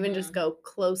home or even just go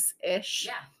close-ish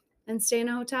and stay in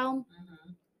a hotel.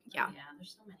 Yeah. Yeah,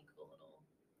 there's so many cool little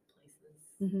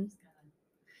places.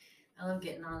 I love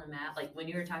getting on the map. Like when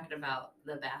you were talking about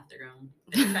the bathroom,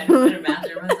 trying to find a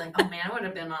bathroom, I was like, oh man, I would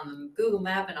have been on the Google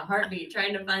map in a heartbeat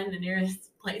trying to find the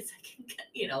nearest place I can get,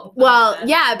 you know. Well,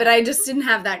 yeah, but I just didn't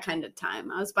have that kind of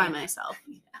time. I was by myself.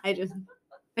 I just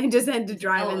had to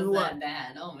drive and look. That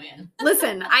bad. Oh man.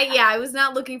 Listen, I was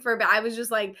not looking for a bad. I was just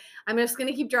like, I'm just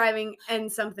gonna keep driving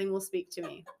and something will speak to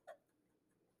me.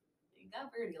 You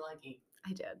got pretty lucky.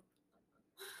 I did.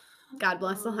 God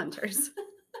bless the hunters.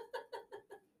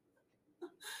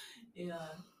 Yeah.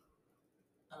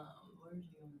 Where did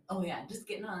you? Oh yeah, just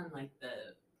getting on like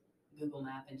the Google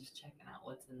map and just checking out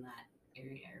what's in that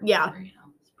area. Or whatever, you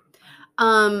know. It's pretty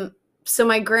fun. So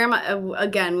my grandma,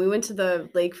 again, we went to the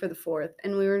lake for the 4th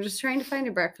and we were just trying to find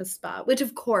a breakfast spot, which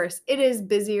of course it is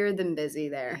busier than busy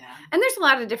there. Yeah. And there's a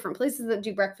lot of different places that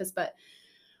do breakfast, but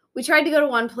we tried to go to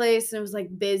one place and it was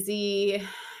like busy.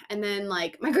 And then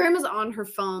like my grandma's on her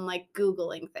phone, like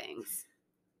Googling things.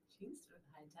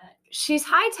 She's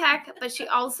high tech, but she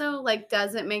also like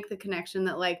doesn't make the connection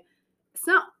that like it's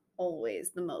not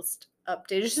always the most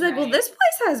updated. She's like, well, this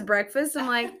place has breakfast. I'm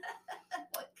like,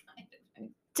 what kind of?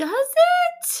 Does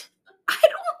it? I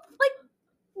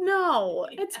don't no,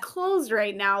 it's closed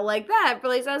right now. Like that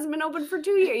place hasn't been open for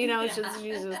 2 years. You know, it's just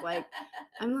she's just like,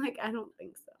 I'm like, I don't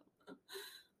think so.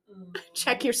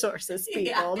 Check your sources,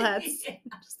 people. That's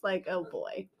just like, oh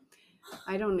boy.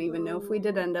 I don't even know if we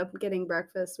did end up getting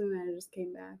breakfast. We might have just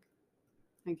came back.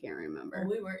 I can't remember.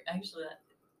 Well, we were actually, that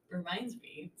reminds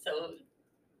me. So,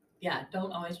 yeah,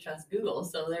 don't always trust Google.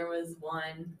 So there was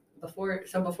one before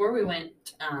we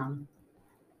went on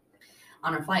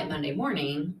our flight Monday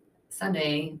morning,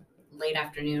 Sunday late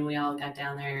afternoon, we all got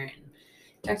down there and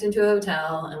checked into a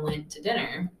hotel and went to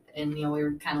dinner. And we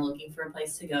were kind of looking for a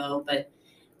place to go, but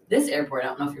this airport, I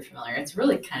don't know if you're familiar, it's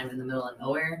really kind of in the middle of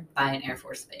nowhere by an Air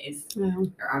Force base or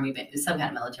Army base, some kind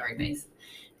of military base.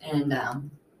 And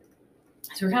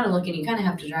so we're kind of looking, you kind of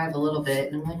have to drive a little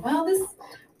bit. And I'm like, well, this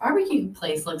barbecue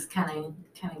place looks kind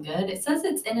of good. It says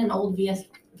it's in an old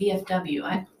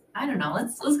VFW. I don't know.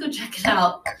 Let's go check it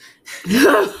out.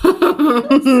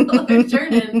 So they're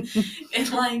turning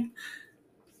and I'm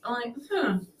like,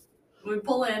 we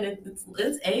pull in, it's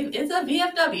a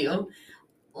VFW.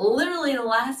 Literally the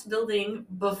last building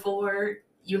before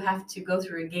you have to go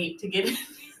through a gate to get in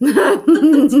the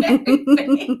military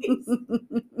base.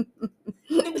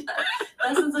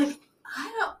 Dustin's like,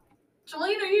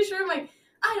 Jolene, are you sure? I'm like,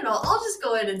 I don't know. I'll just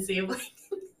go in and see if we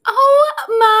can. Oh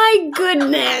my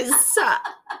goodness.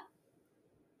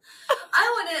 I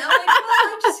went in. I'm like, well,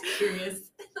 I'm just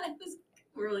curious. I was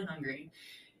really hungry.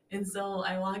 And so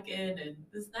I walk in and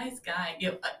this nice guy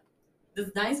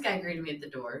greeted me at the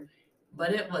door,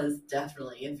 but it was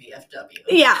definitely a VFW.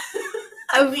 Yeah.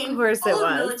 Of course it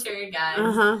was. Military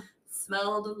guys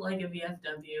smelled like a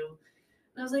VFW.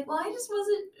 And I was like, well, I just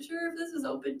wasn't sure if this was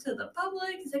open to the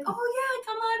public. He's like, oh, yeah,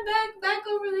 come on back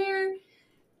over there.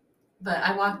 But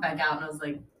I walked back out and I was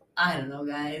like, I don't know,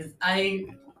 guys. I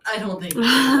don't think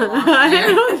I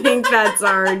don't think that's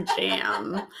our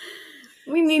jam.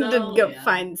 We need to So, go yeah.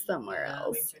 find somewhere We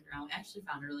else. took around. We actually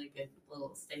found a really good little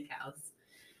steakhouse.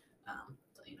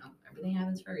 So, everything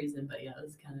happens for a reason. But yeah, it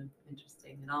was kind of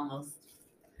interesting. It almost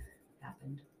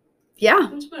happened. Yeah,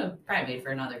 Which would have probably made for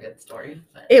another good story.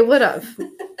 But it would have.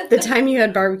 The time you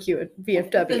had barbecue at The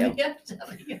VFW.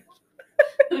 VFW.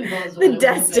 Who knows The what it would have been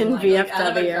destined like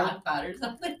out of a VFW. crock pot or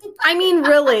something. I mean,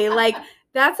 really, like,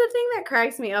 that's the thing that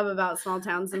cracks me up about small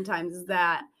towns sometimes is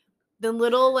that the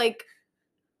little, like,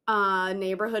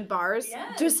 neighborhood bars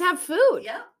Yes. just have food.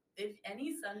 Yep. If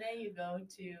any Sunday you go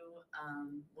to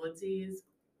Woodsy's,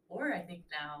 or I think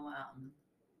now,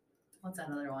 what's that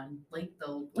other one?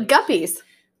 Guppies.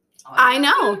 Oh, I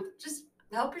know. Just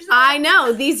help yourself. I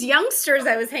know. These youngsters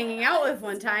I was hanging out with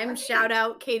one time, shout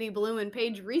out Katie Bloom and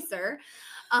Paige Reeser.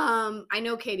 I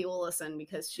know Katie will listen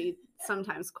because she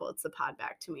sometimes quotes the pod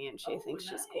back to me and she thinks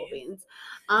she's cool nice. beans.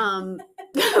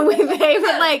 We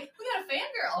favorite, like, We got a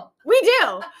fangirl. we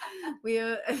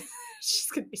do.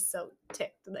 She's gonna be so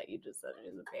ticked that you just said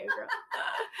she's a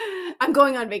fangirl. I'm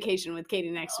going on vacation with Katie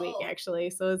next week,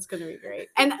 actually, so it's gonna be great.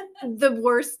 And the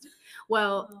worst,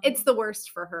 it's the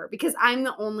worst for her because I'm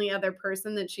the only other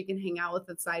person that she can hang out with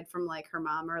aside from like her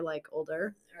mom or like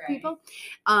older people.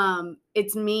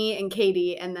 It's me and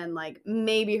Katie, and then like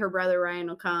maybe her brother Ryan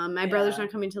will come. My brother's not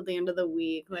coming till the end of the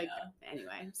week. Like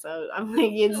anyway, so I'm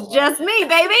like, it's just me,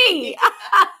 baby.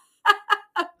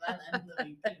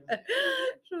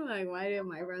 I'm like, why do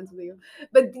my friends with you?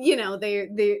 But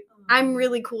I'm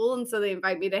really cool, and so they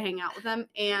invite me to hang out with them.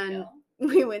 And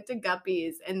we went to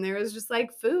Guppies, and there was just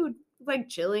like food, like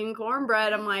chili and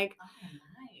cornbread. I'm like, nice.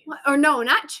 what? Or no,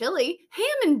 not chili, ham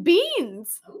and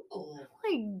beans. Oh,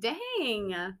 like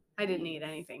dang, I didn't eat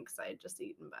anything because I had just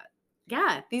eaten. But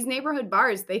yeah, these neighborhood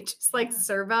bars, they just like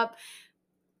serve up.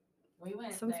 We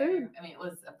went some there. Food. I mean, it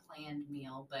was a planned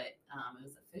meal, but it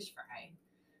was a fish fry.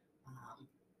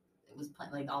 It was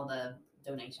like all the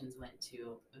donations went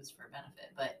to, it was for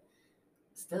benefit, but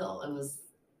still, it was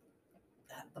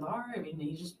at the bar. I mean,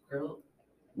 you just grilled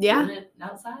it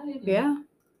outside. Yeah.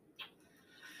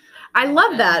 I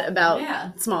love that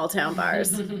about small town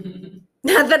bars.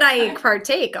 Not that I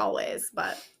partake always,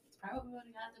 but probably would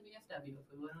have got the VFW if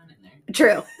we would have went in there.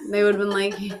 True. They would have been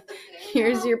like,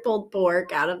 here's your pulled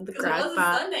pork out of the crock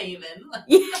pot. Sunday even.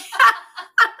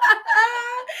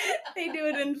 They do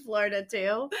it in Florida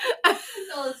too.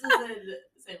 No, this is in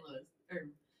St. Louis or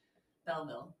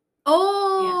Belleville.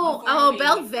 Oh,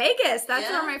 Bell Vegas. That's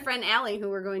where my friend Allie, who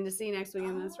we're going to see next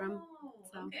weekend, is from.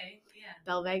 So. Okay, yeah.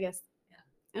 Bell Vegas.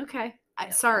 Yeah. Okay.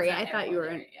 Sorry, I thought you were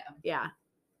in. Yeah.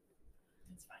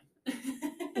 It's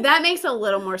fine. That makes a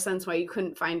little more sense why you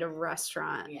couldn't find a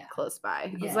restaurant close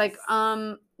by. It was like,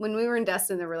 when we were in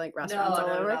Destin, there were like restaurants all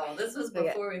over. No. This was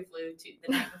before we flew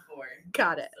the night before.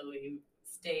 Got it. So we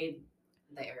stayed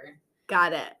there.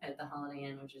 Got it. At the Holiday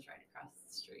Inn, which is right across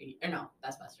the street. Or no,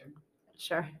 Best Western.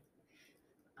 Sure.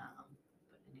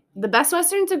 The Best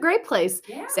Western's a great place.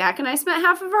 Yeah. Zach and I spent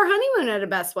half of our honeymoon at a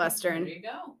Best Western. There you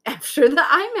go. After the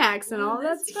IMAX and all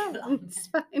that stuff. It's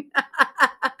fine.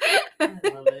 I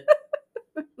love it.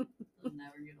 It'll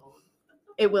never get old.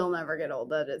 It will never get old.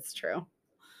 That is true.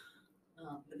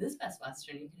 But this Best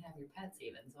Western, you can have your pets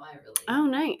even. So I really. Oh,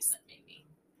 nice. That made me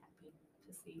happy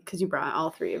to see. Because you brought all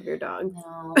 3 of your dogs.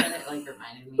 No, but it like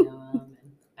reminded me of them.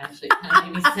 And actually, it kind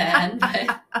of made me sad.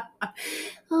 But.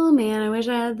 Oh man, I wish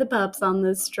I had the pups on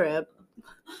this trip.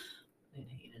 They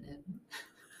hated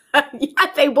it. Yeah,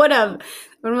 they would have.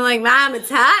 When we're like, Mom, it's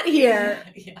hot here.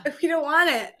 Yeah. We don't want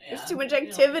it. Yeah. There's too much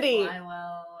activity. You don't fly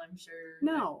well, I'm sure.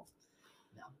 No.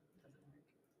 No, it doesn't work.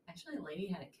 Actually, a lady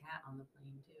had a cat on the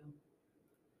plane too.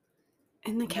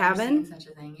 In the cabin? Such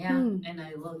a thing, yeah. And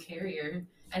a little carrier.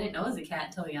 I didn't know it was a cat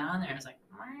until we got on there. I was like,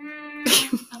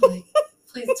 I'm like,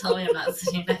 please tell me I'm not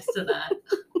sitting next to that.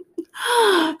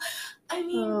 I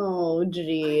mean, oh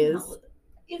jeez,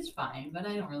 it's fine, but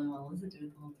I don't really want to listen to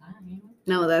it the whole time. You know?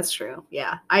 No, that's true.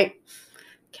 Yeah,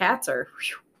 cats are.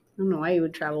 Whew, I don't know why you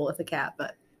would travel with a cat,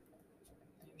 but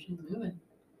she's moving.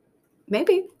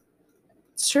 Maybe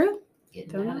it's true.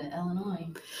 Getting out of Illinois,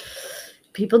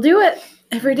 people do it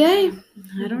every day.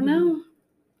 I don't know,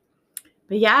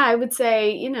 but yeah, I would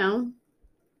say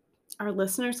our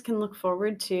listeners can look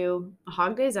forward to a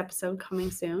Hog Days episode coming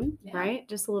soon, right?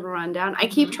 Just a little rundown. I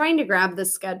keep trying to grab the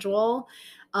schedule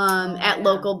at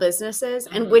local businesses,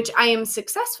 and which I am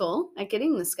successful at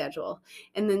getting the schedule.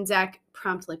 And then Zach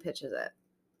promptly pitches it.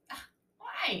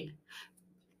 Why?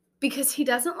 Because he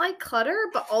doesn't like clutter,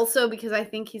 but also because I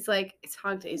think he's like, it's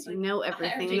Hog Days. You know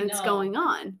everything that's going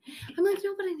on. I'm like,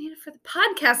 no, but I need it for the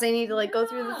podcast. I need to go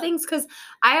through the things because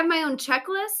I have my own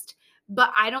checklist,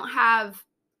 but I don't have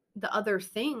the other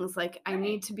things. Like I Right.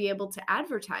 need to be able to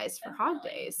advertise for hog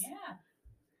Definitely. days. Yeah.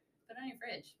 Put it on your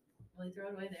fridge. Will you throw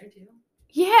it away there too?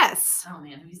 Yes. Oh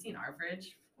man, have you seen our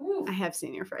fridge? Ooh. I have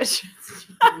seen your fridge.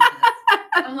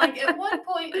 I'm like, at what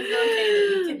point is it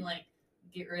okay that we can like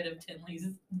get rid of Tinley's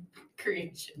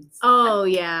creations? Oh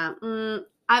yeah.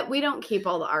 We don't keep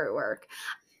all the artwork.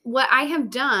 What I have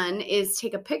done is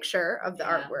take a picture of the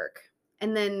Yeah. artwork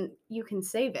and then you can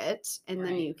save it and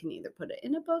then Right. you can either put it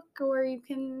in a book or you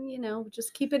can,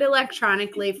 just keep it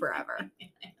electronically forever.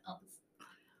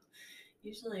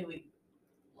 Usually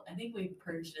I think we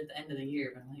purged at the end of the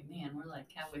year, but I'm like, man, we're like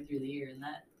halfway through the year and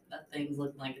that thing's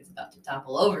looking like it's about to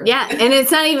topple over. Yeah, and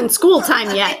it's not even school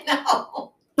time yet. I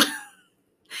know.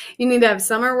 You need to have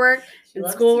summer work She and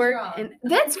loves to schoolwork, draw. and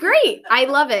that's great. I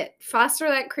love it. Foster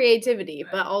that creativity,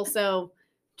 Right. but also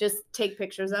just take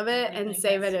pictures of it and Everything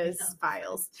save has it to be as on the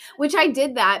files. fridge. Which I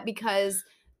did that because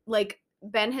like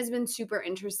Ben has been super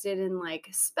interested in like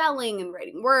spelling and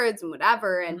writing words and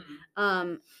whatever. And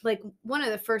Mhm. like one of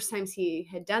the first times he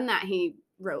had done that, he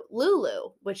wrote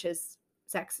Lulu, which is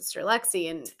Zach's sister Lexi.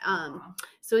 And Aw.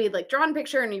 so he had like drawn a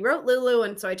picture and he wrote Lulu.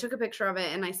 And so I took a picture of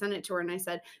it and I sent it to her and I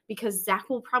said, because Zach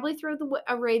will probably throw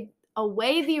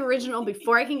away the original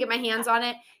before I can get my hands on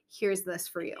it. Here's this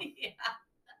for you. Yeah.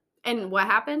 And what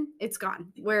happened? It's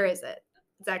gone. Where is it?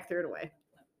 Zach threw it away.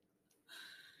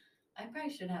 I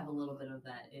probably should have a little bit of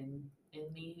that in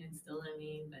me and still in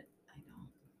me, but I don't.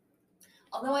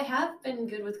 Although I have been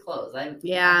good with clothes. I've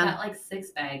got like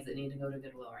 6 bags that need to go to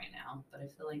Goodwill right now, but I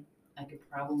feel like I could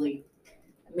probably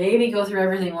maybe go through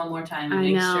everything one more time and I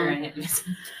make know. sure I didn't miss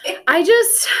anything.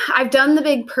 I've done the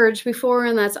big purge before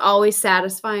and that's always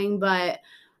satisfying, but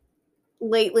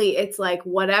lately it's like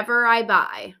whatever I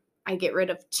buy, I get rid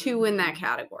of 2 in that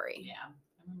category. Yeah,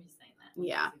 I remember you saying that.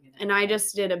 Yeah. That's a good And I idea.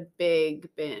 just did a big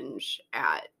binge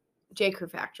at J. Crew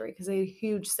Factory because they had a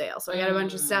huge sale. So I got a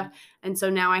bunch of stuff. And so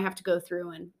now I have to go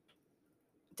through and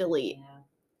delete Yeah,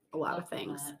 a lot luck of with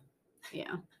things. that.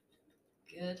 Yeah.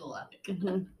 Good luck.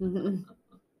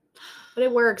 But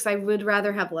it works. I would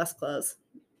rather have less clothes.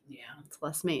 Yeah. It's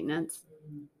less maintenance.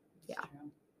 Mm, Yeah. that's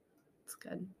true. It's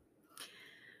good.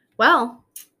 Well,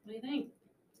 What do you think?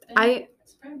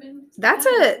 that's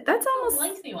It's a almost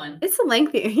lengthy one. It's a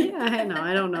lengthy. Yeah, I know.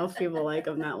 I don't know if people like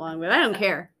them that long, but I don't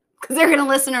care because they're gonna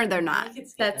listen or they're not. You can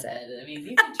skip That's ahead. I mean,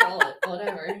 you control it.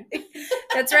 Whatever.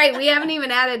 That's right. We haven't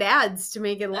even added ads to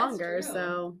make it That's longer. true.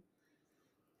 So,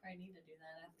 I need to do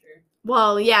that after.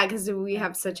 well, yeah, because we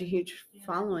have such a huge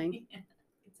following. Yeah.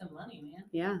 Get some money, man.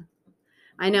 Yeah,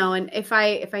 I know. And if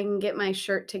I can get my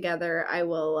shirt together, I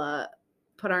will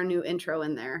put our new intro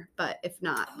in there. But if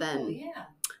not, Oh, then yeah.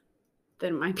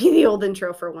 then it might be the old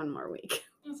intro for one more week.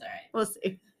 That's all right. We'll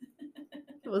see.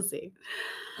 We'll see.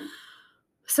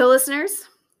 So, listeners,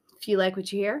 if you like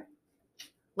what you hear,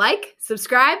 like,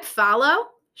 subscribe, follow,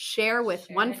 share with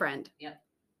Share one it. friend. Yep.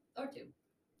 Or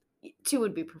 2. 2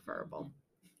 would be preferable.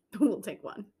 We'll take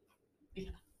 1.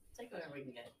 Yeah. Take whatever we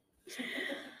can get.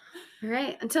 All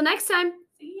right. Until next time.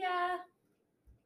 See ya.